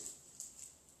 Watch this.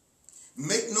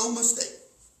 Make no mistake.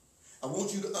 I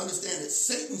want you to understand that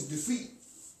Satan's defeat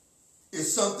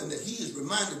is something that he is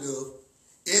reminded of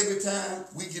every time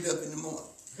we get up in the morning.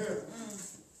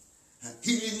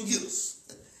 He didn't get us.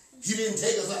 He didn't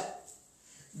take us out.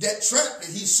 That trap that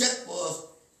he set for us,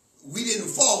 we didn't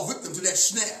fall victim to that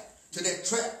snare, to that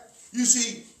trap. You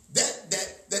see,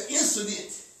 that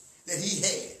incident that he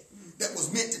had that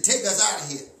was meant to take us out of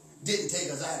here didn't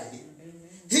take us out of here.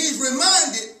 He's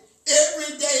reminded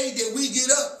every day that we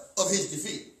get up of his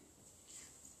defeat.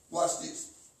 Watch this.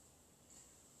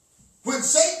 When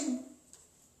Satan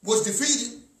was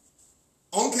defeated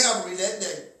on Calvary that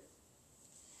day,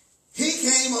 he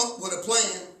came up with a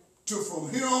plan to, from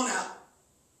here on out,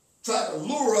 try to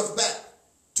lure us back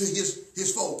to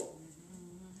his fold.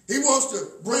 He wants to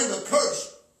bring a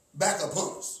curse back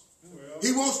upon us.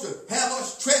 He wants to have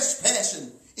us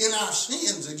trespassing in our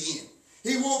sins again.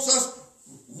 He wants us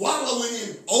wallowing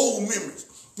in old memories.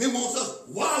 He wants us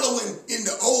wallowing in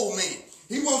the old man.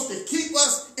 He wants to keep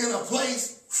us in a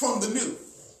place from the new.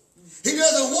 He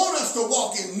doesn't want us to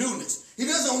walk in newness. He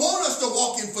doesn't want us to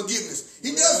walk in forgiveness.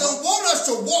 He doesn't want us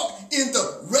to walk in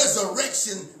the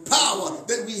resurrection power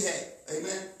that we have.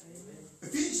 Amen?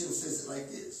 Ephesians says it like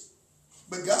this.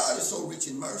 But God is so rich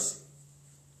in mercy.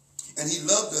 And he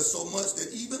loved us so much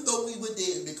that even though we were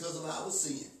dead because of our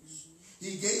sin,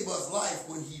 he gave us life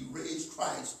when he raised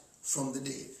Christ from the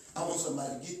dead. I want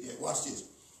somebody to get that. Watch this.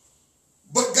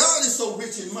 But God is so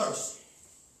rich in mercy.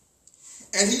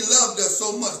 And he loved us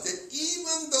so much that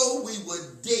even though we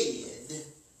were dead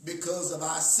because of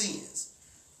our sins,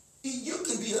 you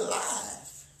can be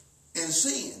alive in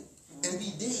sin and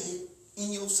be dead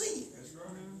in your sin.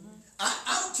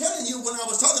 I'm telling you, when I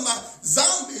was talking about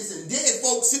zombies and dead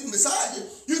folks sitting beside you,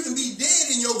 you can be dead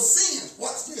in your sins.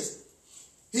 Watch this.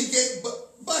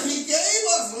 But he gave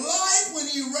us life when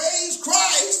he raised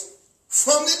Christ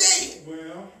from the dead.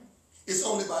 Well, it's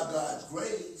only by God's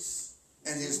grace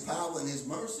and his power and his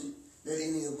mercy that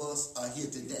any of us are here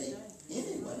today.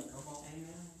 Anyway,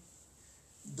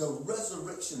 the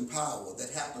resurrection power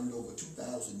that happened over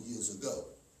 2,000 years ago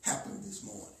happened this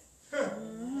morning.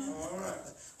 All right.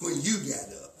 When you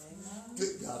got up.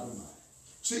 Good God Almighty.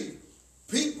 See,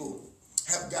 people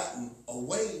have gotten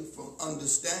away from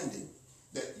understanding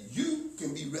that you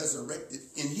can be resurrected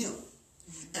in him.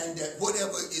 And that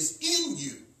whatever is in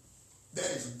you that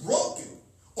is broken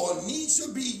or needs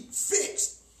to be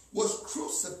fixed was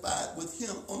crucified with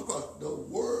him on the cross. The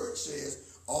word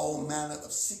says all manner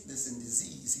of sickness and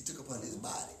disease he took upon his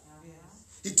body.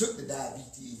 He took the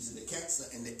diabetes and the cancer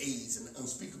and the AIDS and the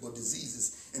unspeakable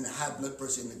diseases and the high blood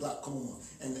pressure and the glaucoma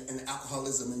and the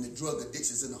alcoholism and the drug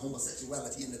addictions and the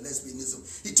homosexuality and the lesbianism.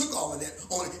 He took all of that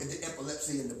on it, and the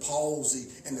epilepsy and the palsy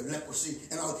and the leprosy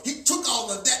and all. He took all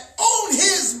of that on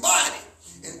his body.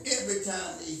 And every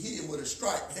time they hit him with a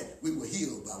stripe, we were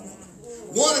healed by one of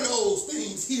them. One of those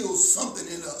things heals something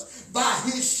in us. By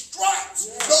his stripes,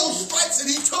 those stripes that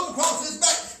he took across his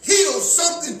back healed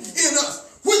something in us.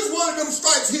 Which one of them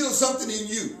stripes heals something in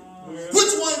you?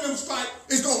 Which one of them stripes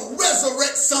is going to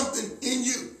resurrect something in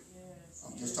you?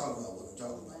 I'm just talking about what I'm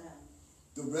talking about.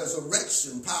 The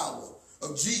resurrection power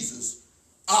of Jesus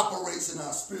operates in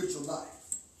our spiritual life.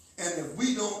 And if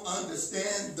we don't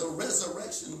understand the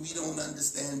resurrection, we don't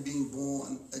understand being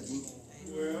born again.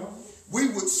 Well, we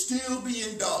would still be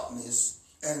in darkness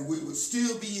and we would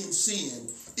still be in sin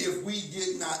if we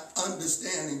did not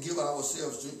understand and give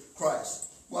ourselves to Christ.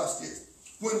 Watch this.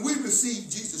 When we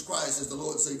received Jesus Christ as the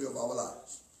Lord and Savior of our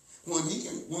lives, when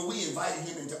we invited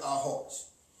him into our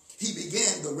hearts, he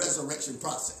began the resurrection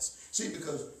process. See,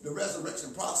 because the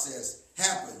resurrection process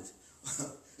happened,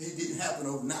 it didn't happen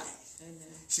overnight.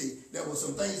 Amen. See, there were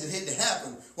some things that had to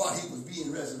happen while he was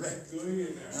being resurrected.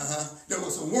 There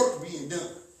was some work being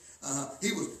done.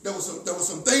 There was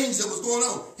some things that was going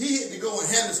on. He had to go and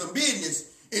handle some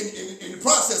business in the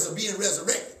process of being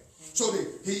resurrected. So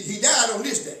that he died on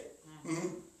this day.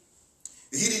 Mm-hmm.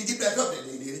 He didn't get back up that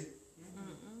day, did he?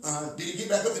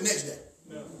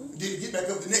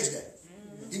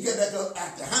 He got back up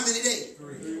after how many days?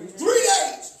 3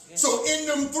 days. So in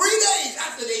them 3 days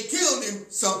after they killed him,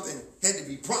 something had to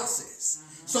be processed.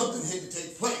 Something had to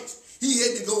take place. He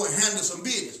had to go and handle some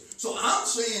business. So I'm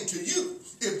saying to you,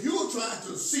 if you're trying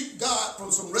to seek God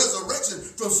from some resurrection,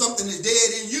 from something that's dead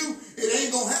in you, it ain't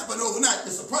going to happen overnight.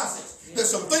 It's a process. There's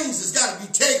some things that's got to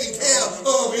be taken care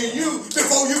of in you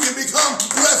before you can become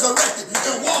resurrected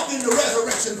and walk in the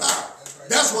resurrection power.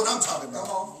 That's what I'm talking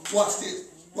about. Watch this.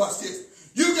 Watch this.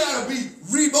 You got to be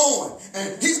reborn.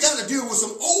 And he's got to deal with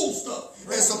some old stuff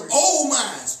and some old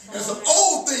minds and some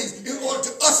old things in order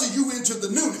to usher you into the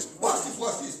newness. Watch this.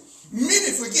 Watch this.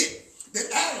 Many forget that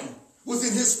Adam was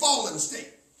in his fallen state.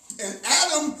 And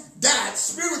Adam died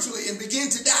spiritually and began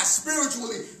to die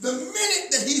spiritually the minute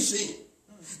that he sinned.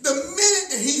 The minute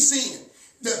that he sinned.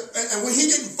 And when he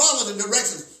didn't follow the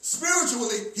directions,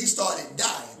 spiritually he started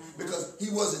dying because he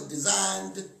wasn't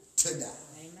designed to die.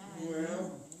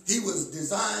 Well, he was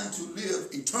designed to live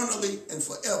eternally and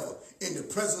forever in the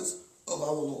presence of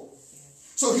our Lord.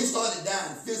 So he started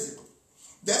dying physically.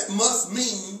 That must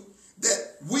mean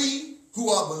that we who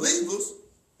are believers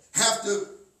have to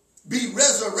be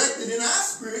resurrected in our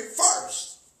spirit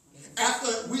first.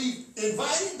 After we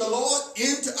invited the Lord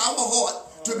into our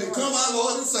heart to become our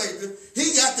Lord and Savior,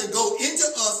 he got to go into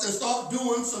us and start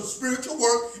doing some spiritual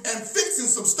work and fixing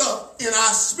some stuff in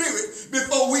our spirit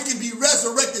before we can be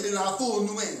resurrected in our full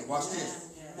new man. Watch this.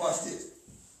 Watch this.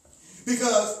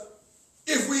 Because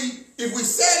if we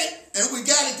said it and we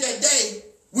got it that day,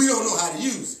 we don't know how to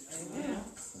use it.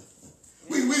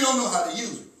 We don't know how to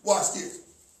use it. Watch this.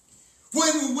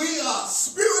 When we are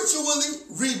spiritually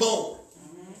reborn,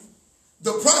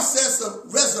 the process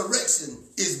of resurrection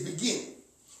is beginning.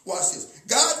 Watch this.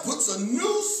 God puts a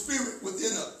new spirit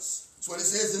within us. That's what it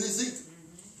says in Ezekiel.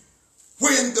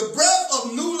 When the breath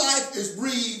of new life is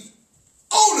breathed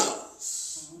on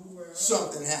us,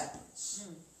 something happens.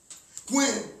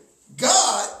 When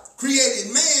God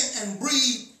created man and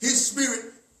breathed his spirit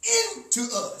into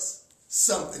us,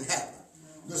 something happened.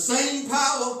 The same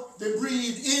power that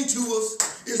breathed into us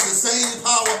is the same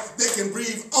power that can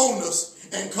breathe on us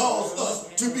and cause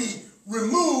us to be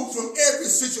removed from every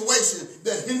situation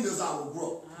that hinders our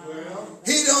growth.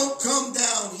 He don't come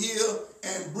down here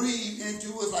and breathe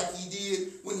into us like he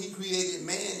did when he created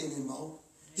man anymore.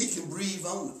 He can breathe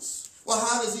on us. Well,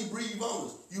 how does he breathe on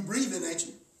us? You breathing, ain't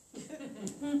you?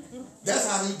 That's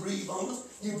how he breathes on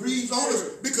us. He breathes on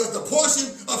us because the portion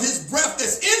of his breath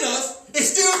that's in us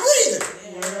is still breathing.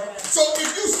 So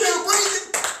if you're still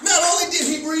breathing, not only did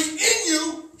he breathe in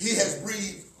you, he has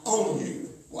breathed on you.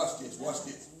 Watch this, watch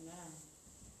this.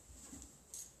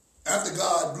 After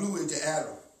God blew into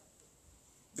Adam,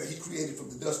 that he created from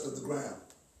the dust of the ground,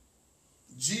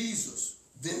 Jesus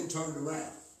then turned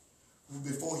around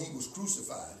before he was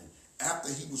crucified. And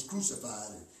after he was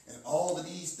crucified and all of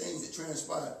these things that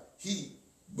transpired, he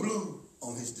blew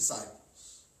on his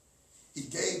disciples. He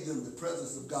gave them the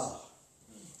presence of God.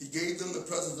 He gave them the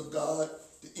presence of God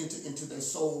to enter into their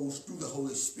souls through the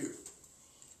Holy Spirit.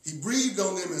 He breathed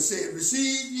on them and said,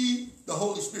 receive ye the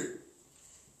Holy Spirit.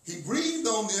 He breathed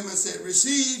on them and said,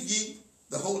 receive ye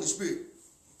the Holy Spirit.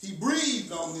 He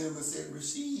breathed on them and said,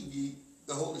 receive ye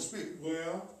the Holy Spirit.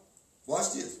 well,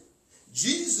 Watch this.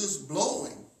 Jesus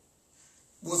blowing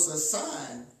was a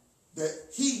sign that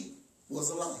he was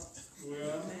alive.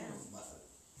 well,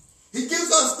 He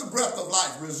gives us the breath of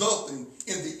life, resulting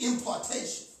in the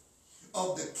impartation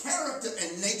of the character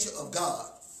and nature of God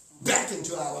back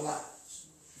into our lives.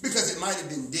 Because it might have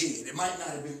been dead. It might not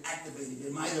have been activated.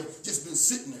 It might have just been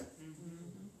sitting there.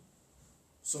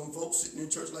 Some folks sitting in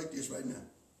church like this right now.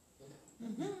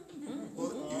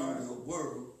 What in the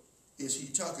world is he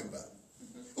talking about?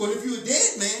 Well, if you're a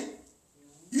dead man,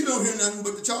 you don't hear nothing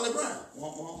but the Charlie Brown.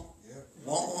 Womp, womp.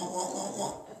 Womp, womp, womp, womp,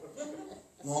 womp.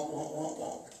 Womp, womp, womp,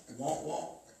 womp. Womp, womp,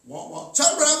 womp, womp.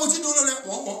 Charlie Brown, what you doing on that?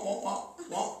 Womp, womp, womp, womp,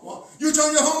 womp, womp. You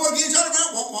turn your homework in, Charlie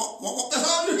Brown? Womp, womp, womp, womp. That's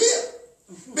all you hear.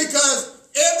 Because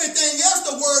everything else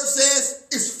the word says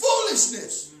is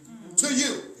foolishness to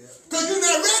you. Because you're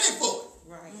not ready for it.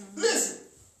 Right. Listen,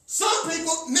 some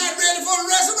people not ready for the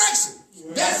resurrection.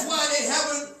 That's why they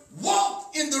haven't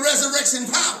walked in the resurrection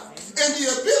power and the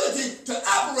ability to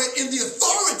operate in the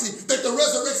authority that the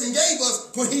resurrection gave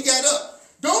us when he got up.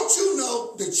 Don't you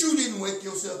know that you didn't wake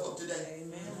yourself up today?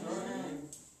 Amen.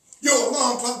 Your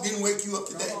alarm clock didn't wake you up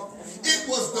today. It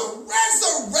was the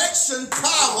resurrection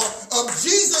power of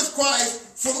Jesus Christ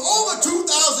from over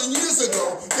 2,000 years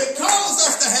ago that caused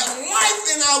us to have life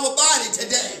in our body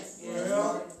today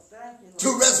well,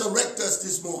 to resurrect us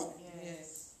this morning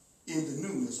Yes. in the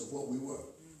newness of what we were.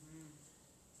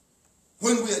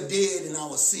 When we are dead in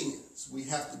our sins, we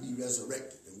have to be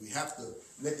resurrected. And we have to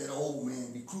let that old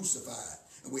man be crucified.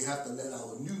 And we have to let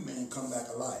our new man come back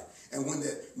alive. And when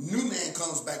that new man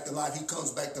comes back to life, he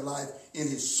comes back to life in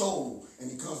his soul, and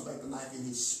he comes back to life in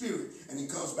his spirit, and he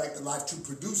comes back to life to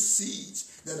produce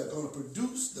seeds that are going to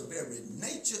produce the very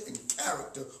nature and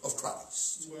character of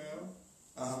Christ.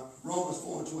 Well, Romans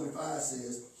 4:25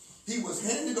 says, he was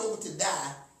handed over to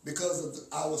die because of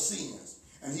our sins,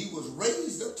 and he was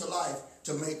raised up to life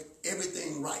to make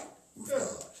everything right with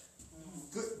God.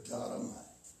 Good God Almighty.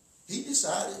 He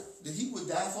decided that he would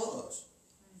die for us.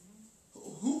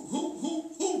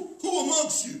 Who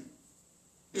amongst you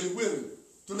is willing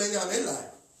to lay down their life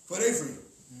for their freedom?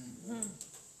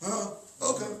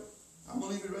 Okay. I'm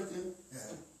going to leave it right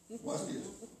there. Watch this.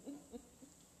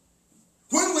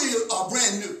 When we are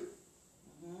brand new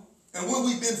and when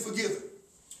we've been forgiven,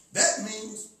 that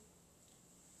means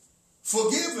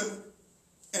forgiven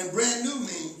and brand new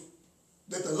means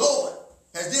that the Lord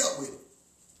has dealt with it.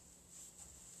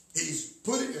 He's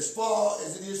put it as far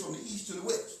as it is from the east to the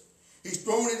west. He's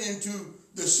thrown it into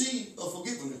the sea of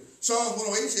forgiveness. Psalms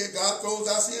 108 said God throws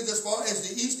our sins as far as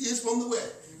the east is from the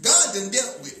west. God done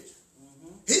dealt with it.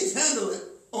 He's handled it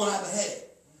on our behalf.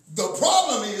 The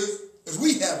problem is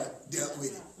we haven't dealt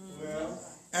with it. well,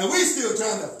 And we still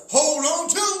trying to hold on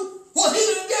to what he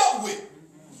done dealt with.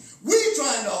 We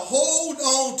trying to hold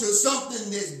on to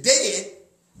something that's dead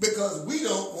because we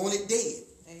don't want it dead.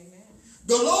 Amen.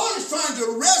 The Lord is trying to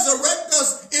resurrect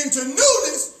us into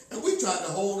newness, and we trying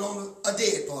to hold on to a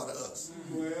dead part of us.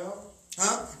 well,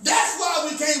 That's why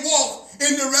we can't walk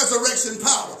in the resurrection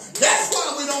power. That's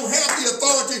why we don't have the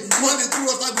authority running through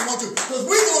us like we want to. Because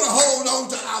we want to hold on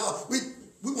to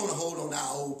we want to hold on to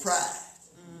our old pride.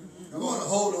 We want to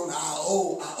hold on to our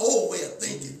old way of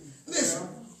thinking. Listen,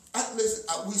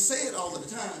 we say it all the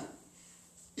time.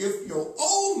 If your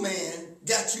old man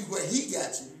got you where he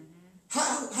got you,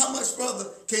 how much further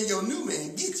can your new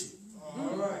man get you?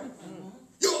 all right.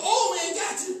 Your old man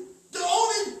got you the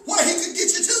only where he could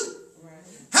get you to. Right.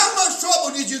 How much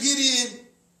trouble did you get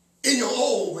in your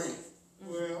old man?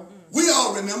 Well, We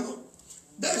all remember.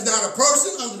 There's not a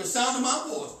person under the sound of my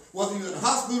voice, whether you're in a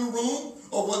hospital room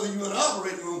or whether you're in an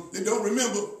operating room, that don't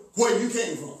remember where you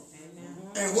came from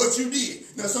and what you did.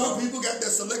 Now, some people got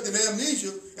that selective amnesia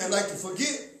and like to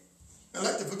forget. And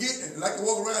like to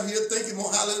walk around here thinking more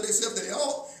highly of themselves than they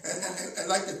ought, and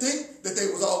like to think that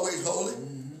they was always holy.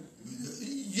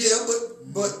 Yeah,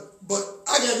 but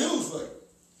I got news for you.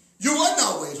 You wasn't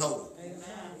always holy.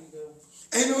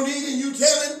 Ain't no need in you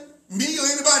telling me or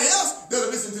anybody else that'll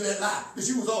listen to that lie that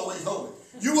you was always holy.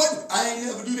 You wasn't. I ain't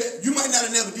never do that. You might not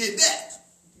have never did that,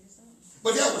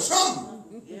 but there was something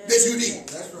that you did.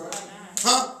 that's right.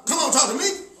 Come on, talk to me.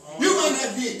 You might not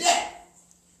have did that.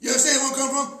 You understand where I'm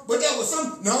coming from? But that was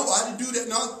something. No, I didn't do that.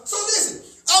 No. So listen,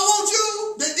 I want you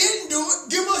that didn't do it,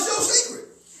 give us your secret.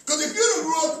 Because if you done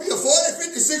grew up to be a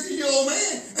 40, 50, 60-year-old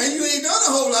man and you ain't done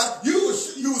a whole lot, you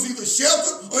was either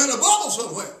sheltered or in a bubble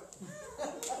somewhere.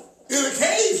 In a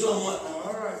cave somewhere.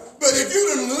 All right. But if you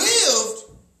done lived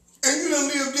and you done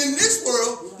lived in this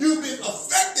world, you've been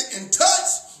affected and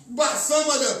touched by some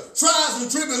of the trials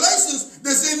and tribulations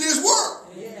that's in this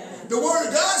world. The word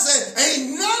of God said,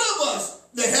 ain't none of us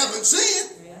that haven't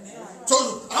sinned. So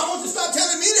I want you to stop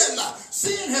telling me that lie.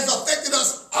 Sin has affected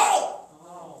us all.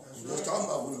 I'm just talking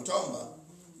about what I'm talking about.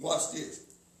 Watch this.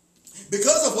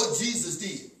 Because of what Jesus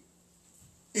did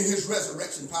in his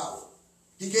resurrection power,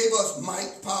 he gave us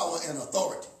might, power, and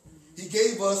authority. He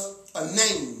gave us a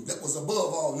name that was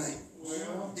above all names.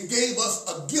 Well, He gave us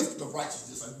a gift of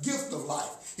righteousness, a gift of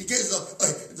life. He gave us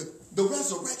the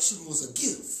resurrection was a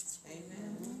gift.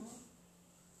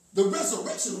 The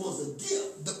resurrection was a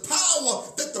gift. The power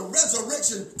that the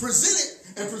resurrection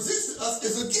presented and presents to us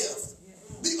is a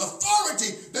gift. The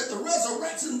authority that the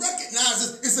resurrection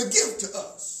recognizes is a gift to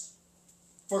us.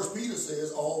 1 Peter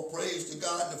says, all praise to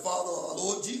God the Father of our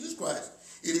Lord Jesus Christ.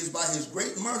 It is by his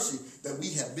great mercy that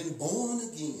we have been born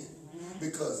again,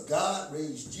 because God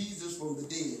raised Jesus from the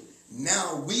dead.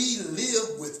 Now we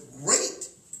live with great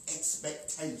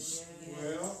expectation.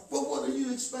 well, But what are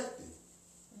you expecting?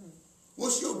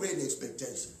 What's your great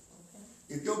expectation?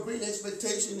 If your great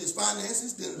expectation is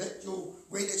finances, then let your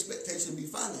great expectation be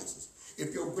finances.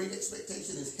 If your great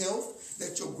expectation is health,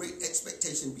 let your great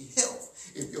expectation be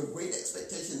health. If your great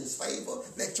expectation is favor,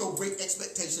 let your great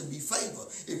expectation be favor.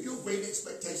 If your great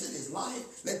expectation is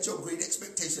life, let your great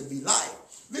expectation be life.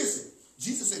 Listen,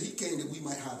 Jesus said he came that we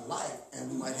might have life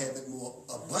and we might have it more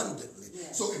abundantly.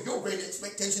 So if your great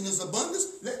expectation is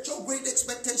abundance, let your great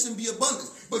expectation be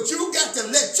abundance. But you got to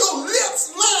let your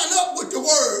lips line up with the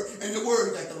word, and the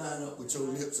word got to line up with your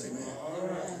lips. Amen. all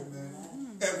right.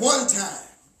 Amen. At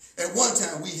one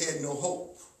time, we had no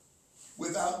hope.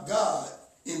 without God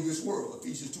in this world.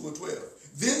 Ephesians 2 and 12.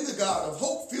 Then the God of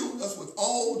hope filled us with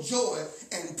all joy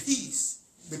and peace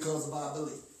because of our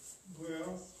belief.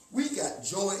 Well, We got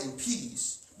joy and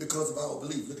peace because of our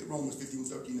belief. Look at Romans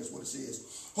 15:13. That's what it says.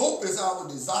 Hope is our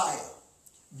desire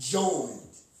joined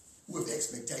with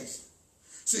expectation.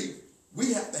 See,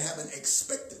 we have to have an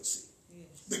expectancy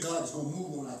that God is going to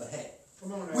move on our behalf.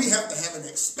 come on now. We have to have an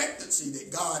expectancy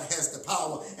that God has the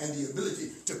power and the ability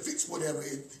to fix whatever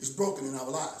is broken in our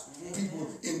lives.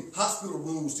 People in hospital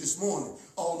rooms this morning,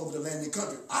 all over the land and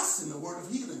country. I send a word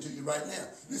of healing to you right now.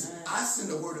 Listen, I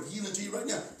send a word of healing to you right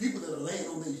now. People that are laying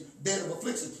on the bed of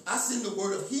affliction, I send a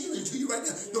word of healing to you right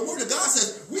now. The word of God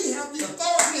says we have the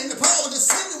authority and the power to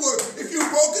send the word. If you're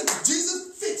broken,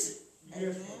 Jesus, fix it.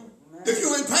 Yes. If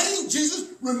you're in pain, Jesus,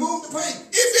 remove the pain.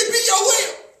 If it be your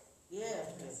will.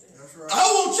 That's right. I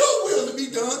want your will to be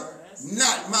done,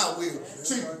 not my will.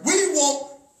 See, we want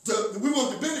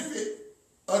the benefit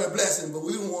of the blessing, but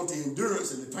we don't want the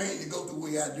endurance and the pain to go through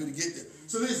what we got to do to get there.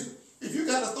 So listen, if you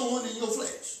got a thorn in your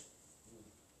flesh,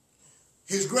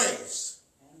 his grace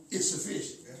is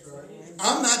sufficient. That's right.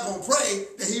 I'm not going to pray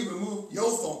that he remove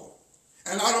your thorn.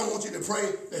 And I don't want you to pray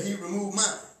that he remove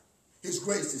mine. His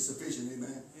grace is sufficient,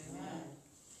 amen.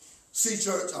 See,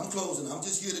 church, I'm closing. I'm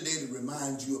just here today to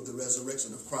remind you of the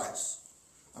resurrection of Christ.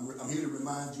 I'm here to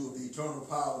remind you of the eternal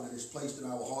power that is placed in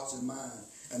our hearts and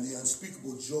minds and the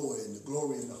unspeakable joy and the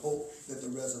glory and the hope that the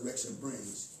resurrection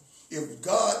brings. If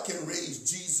God can raise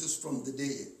Jesus from the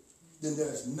dead, then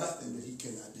there's nothing that he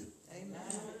cannot do. Amen.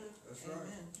 That's right.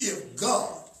 If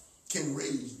God can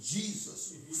raise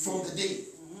Jesus from the dead,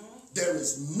 there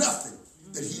is nothing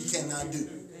that he cannot do.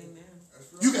 Amen.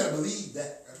 That's right. You got to believe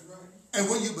that. That's right. And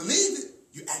when you believe it,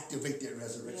 you activate that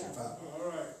resurrection power. All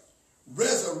right.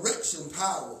 Resurrection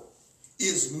power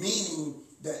is meaning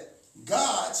that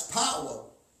God's power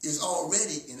is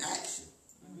already in action.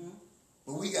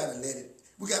 But we gotta let it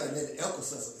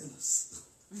Elkasussa in us.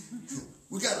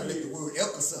 We gotta let the word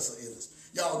Elkasussa in us.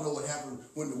 Y'all know what happened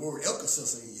when the word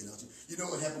Elkasussa in you, don't you? You know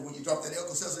what happened when you drop that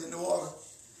Elkasussa in the water?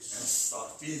 And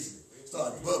start fizzling,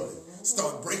 start bubbling,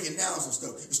 start breaking down some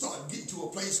stuff. You start getting to a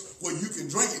place where you can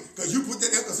drink it. Because you put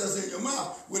that Elkasussa in your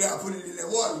mouth without putting it in that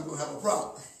water, you're gonna have a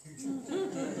problem.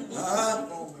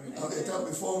 Okay, tell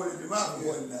me forming in your mouth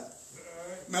more than that.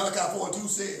 Malachi 4:2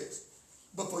 says,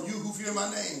 but for you who fear my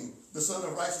name, the Son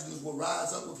of Righteousness will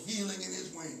rise up with healing in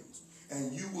his wings,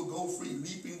 and you will go free,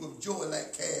 leaping with joy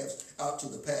like calves out to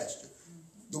the pasture.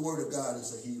 The word of God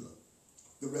is a healer.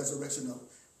 The resurrection of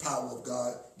power of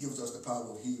God gives us the power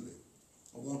of healing.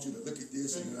 I want you to look at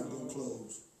this, and then I'm going to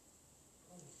close.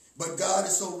 But God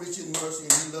is so rich in mercy,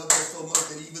 and he loved us so much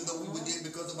that even though we were dead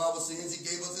because of our sins, he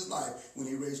gave us his life when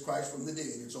he raised Christ from the dead.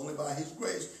 It's only by his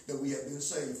grace that we have been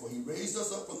saved. For he raised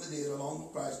us up from the dead along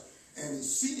with Christ and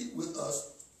is seated with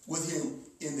us, with him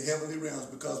in the heavenly realms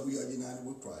because we are united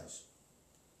with Christ.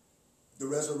 The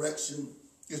resurrection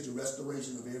is the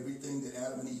restoration of everything that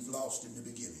Adam and Eve lost in the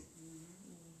beginning.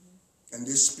 And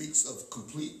this speaks of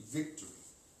complete victory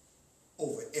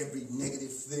over every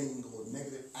negative thing or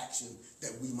negative action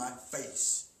that we might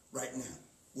face right now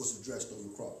was addressed on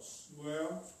the cross.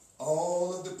 Well,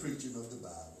 All of the preaching of the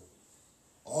Bible,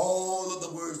 all of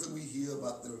the words that we hear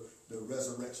about the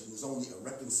resurrection is only a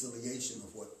reconciliation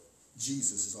of what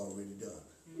Jesus has already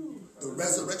done. The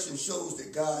resurrection shows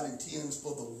that God intends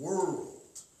for the world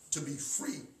to be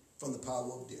free from the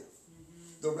power of death.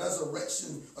 The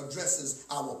resurrection addresses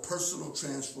our personal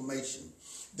transformation,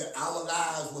 that our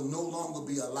lives will no longer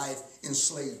be a life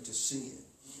enslaved to sin,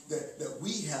 that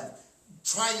we have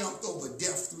triumphed over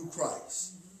death through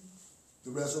Christ.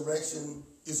 The resurrection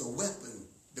is a weapon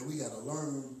that we got to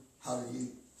learn how to use.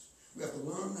 We have to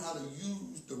learn how to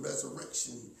use the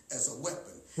resurrection as a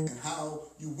weapon. And how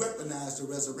you weaponize the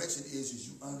resurrection is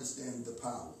you understand the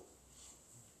power.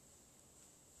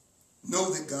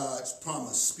 Know that God's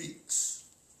promise speaks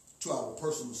to our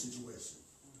personal situation.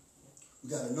 We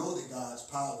got to know that God's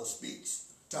power speaks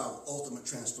to our ultimate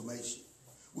transformation.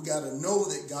 We got to know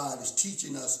that God is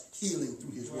teaching us healing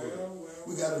through his word.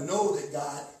 We got to know that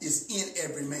God is in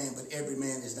every man, but every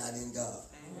man is not in God.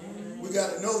 We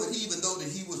got to know that even though that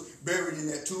he was buried in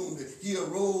that tomb, that he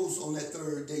arose on that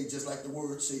third day, just like the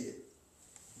word said.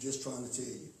 Just trying to tell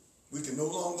you, we can no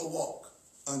longer walk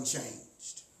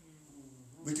unchanged.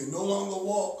 We can no longer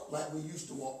walk like we used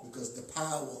to walk because the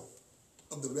power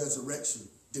of the resurrection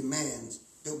demands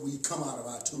that we come out of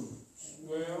our tombs.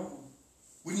 well,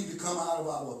 We need to come out of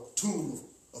our tomb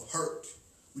of hurt.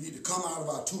 We need to come out of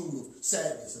our tomb of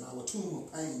sadness and our tomb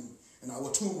of pain and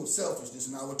our tomb of selfishness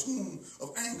and our tomb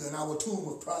of anger and our tomb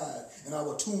of pride and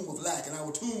our tomb of lack and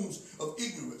our tombs of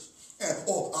ignorance.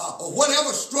 or whatever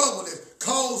struggle that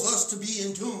caused us to be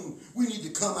in tune, we need to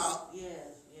come out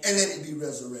and let it be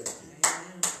resurrected.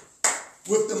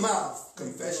 With the mouth,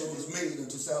 confession is made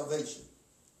unto salvation.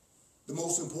 The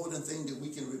most important thing that we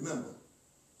can remember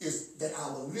is that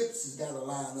our lips has got to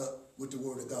line up with the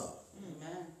Word of God.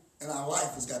 Amen. And our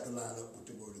life has got to line up with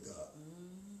the Word of God.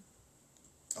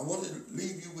 I want to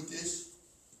leave you with this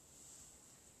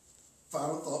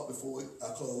final thought before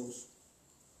I close.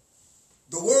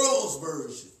 The world's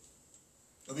version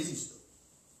of Easter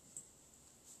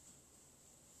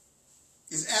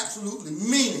is absolutely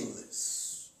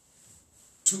meaningless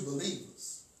to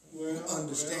believers who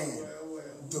understand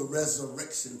the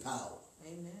resurrection power.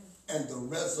 Amen. And the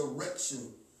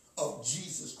resurrection of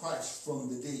Jesus Christ from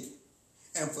the dead.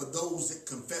 And for those that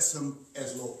confess him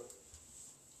as Lord.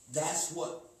 That's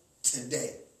what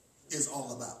today is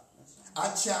all about.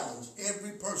 I challenge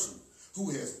every person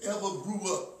who has ever grew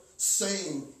up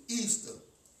saying Easter,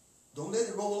 don't let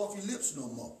it roll off your lips no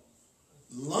more.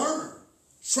 Learn.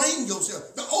 Train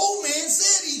yourself. The old man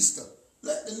said Easter.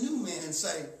 Let the new man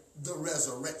say the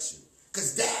resurrection.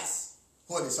 Because that's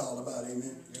what it's all about.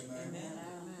 Amen. Amen. Amen.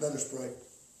 Let us pray. Amen.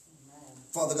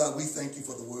 Father God, we thank you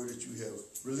for the word that you have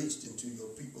released into your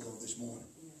people on this morning.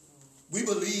 We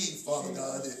believe, Father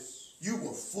God, that you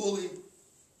were fully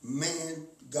man,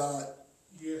 God,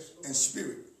 and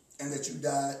spirit, and that you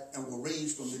died and were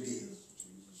raised from the dead.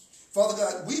 Father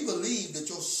God, we believe that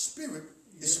your spirit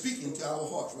is speaking to our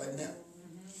hearts right now.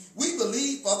 We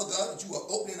believe, Father God, that you are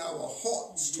opening our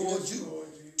hearts towards you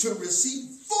to receive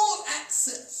full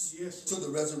access to the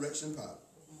resurrection power.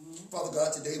 Father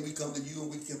God, today we come to you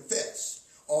and we confess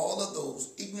all of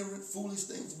those ignorant, foolish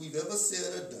things we've ever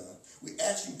said or done. We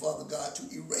ask you, Father God, to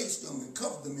erase them and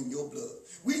cover them in your blood.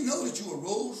 We know that you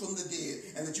arose from the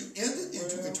dead and that you entered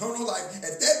into eternal life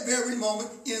at that very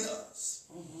moment in us.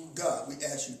 God, we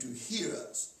ask you to hear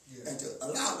us and to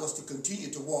allow us to continue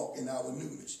to walk in our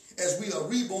newness as we are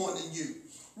reborn in you.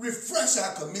 Refresh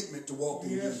our commitment to walk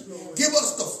in you. Lord. Give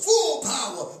us the full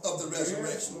power of the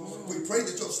resurrection. We pray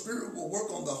that your spirit will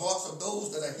work on the hearts of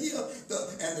those that are here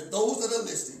and those that are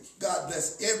listening. God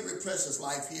bless every precious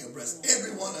life here. Bless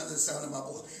everyone under the sound of my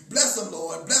voice. Bless them,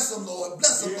 Lord. Bless them, Lord.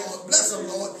 Bless them, Lord. Bless them,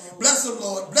 Lord. Bless them,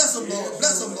 Lord. Bless them, Lord.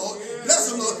 Bless them, Lord. Bless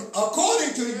them, Lord.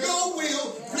 According to your will,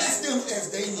 bless them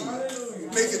as they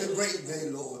need. Make it a great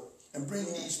day, Lord. And bring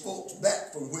these folks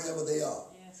back from wherever they are.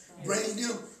 Bring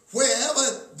them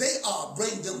wherever they are,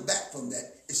 bring them back from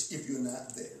that if you're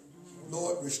not there.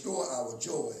 Lord, restore our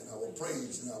joy and our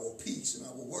praise and our peace and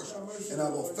our worship and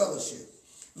our fellowship.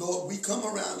 Lord, we come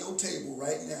around your table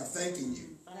right now thanking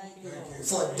you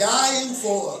for dying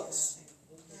for us.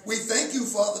 We thank you,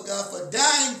 Father God, for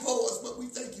dying for us, but we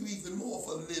thank you even more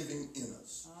for living in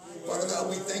us. Father God,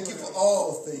 we thank you for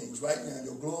all things right now,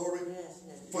 your glory,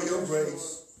 for your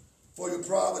grace, for your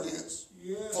providence,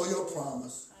 for your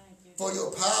promise, for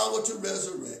your power to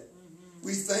resurrect.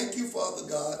 We thank you, Father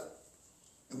God,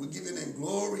 and we give it in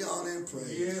glory, honor, and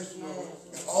praise. Yes, Lord.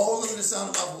 And all under the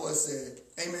sound of my voice said,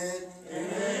 amen,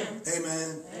 amen,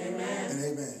 amen, amen, and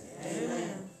amen.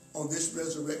 Amen. On this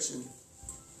resurrection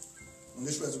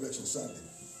Sunday,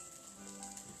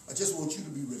 I just want you to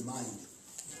be reminded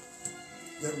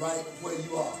that right where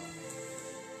you are,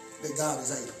 that God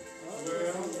is able.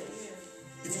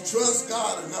 If you trust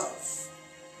God enough,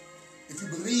 if you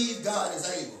believe God is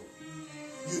able,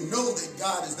 you know that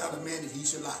God is not a man that he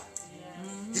should lie.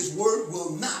 His word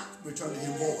will not return to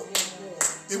him void.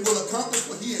 It will accomplish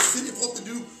what he has sent it forth to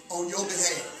do on your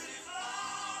behalf.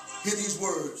 Hear these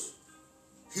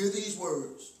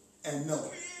words, and know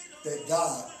that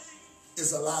God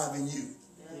is alive in you.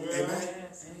 Amen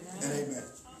and amen.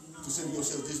 Consider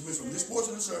yourself dismissed from this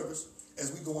portion of the service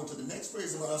as we go into the next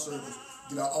phase of our service,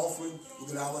 get our offering, we'll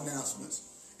get our announcements.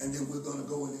 And then we're going to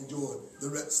go and enjoy the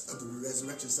rest of the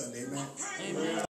Resurrection Sunday. Amen. Amen.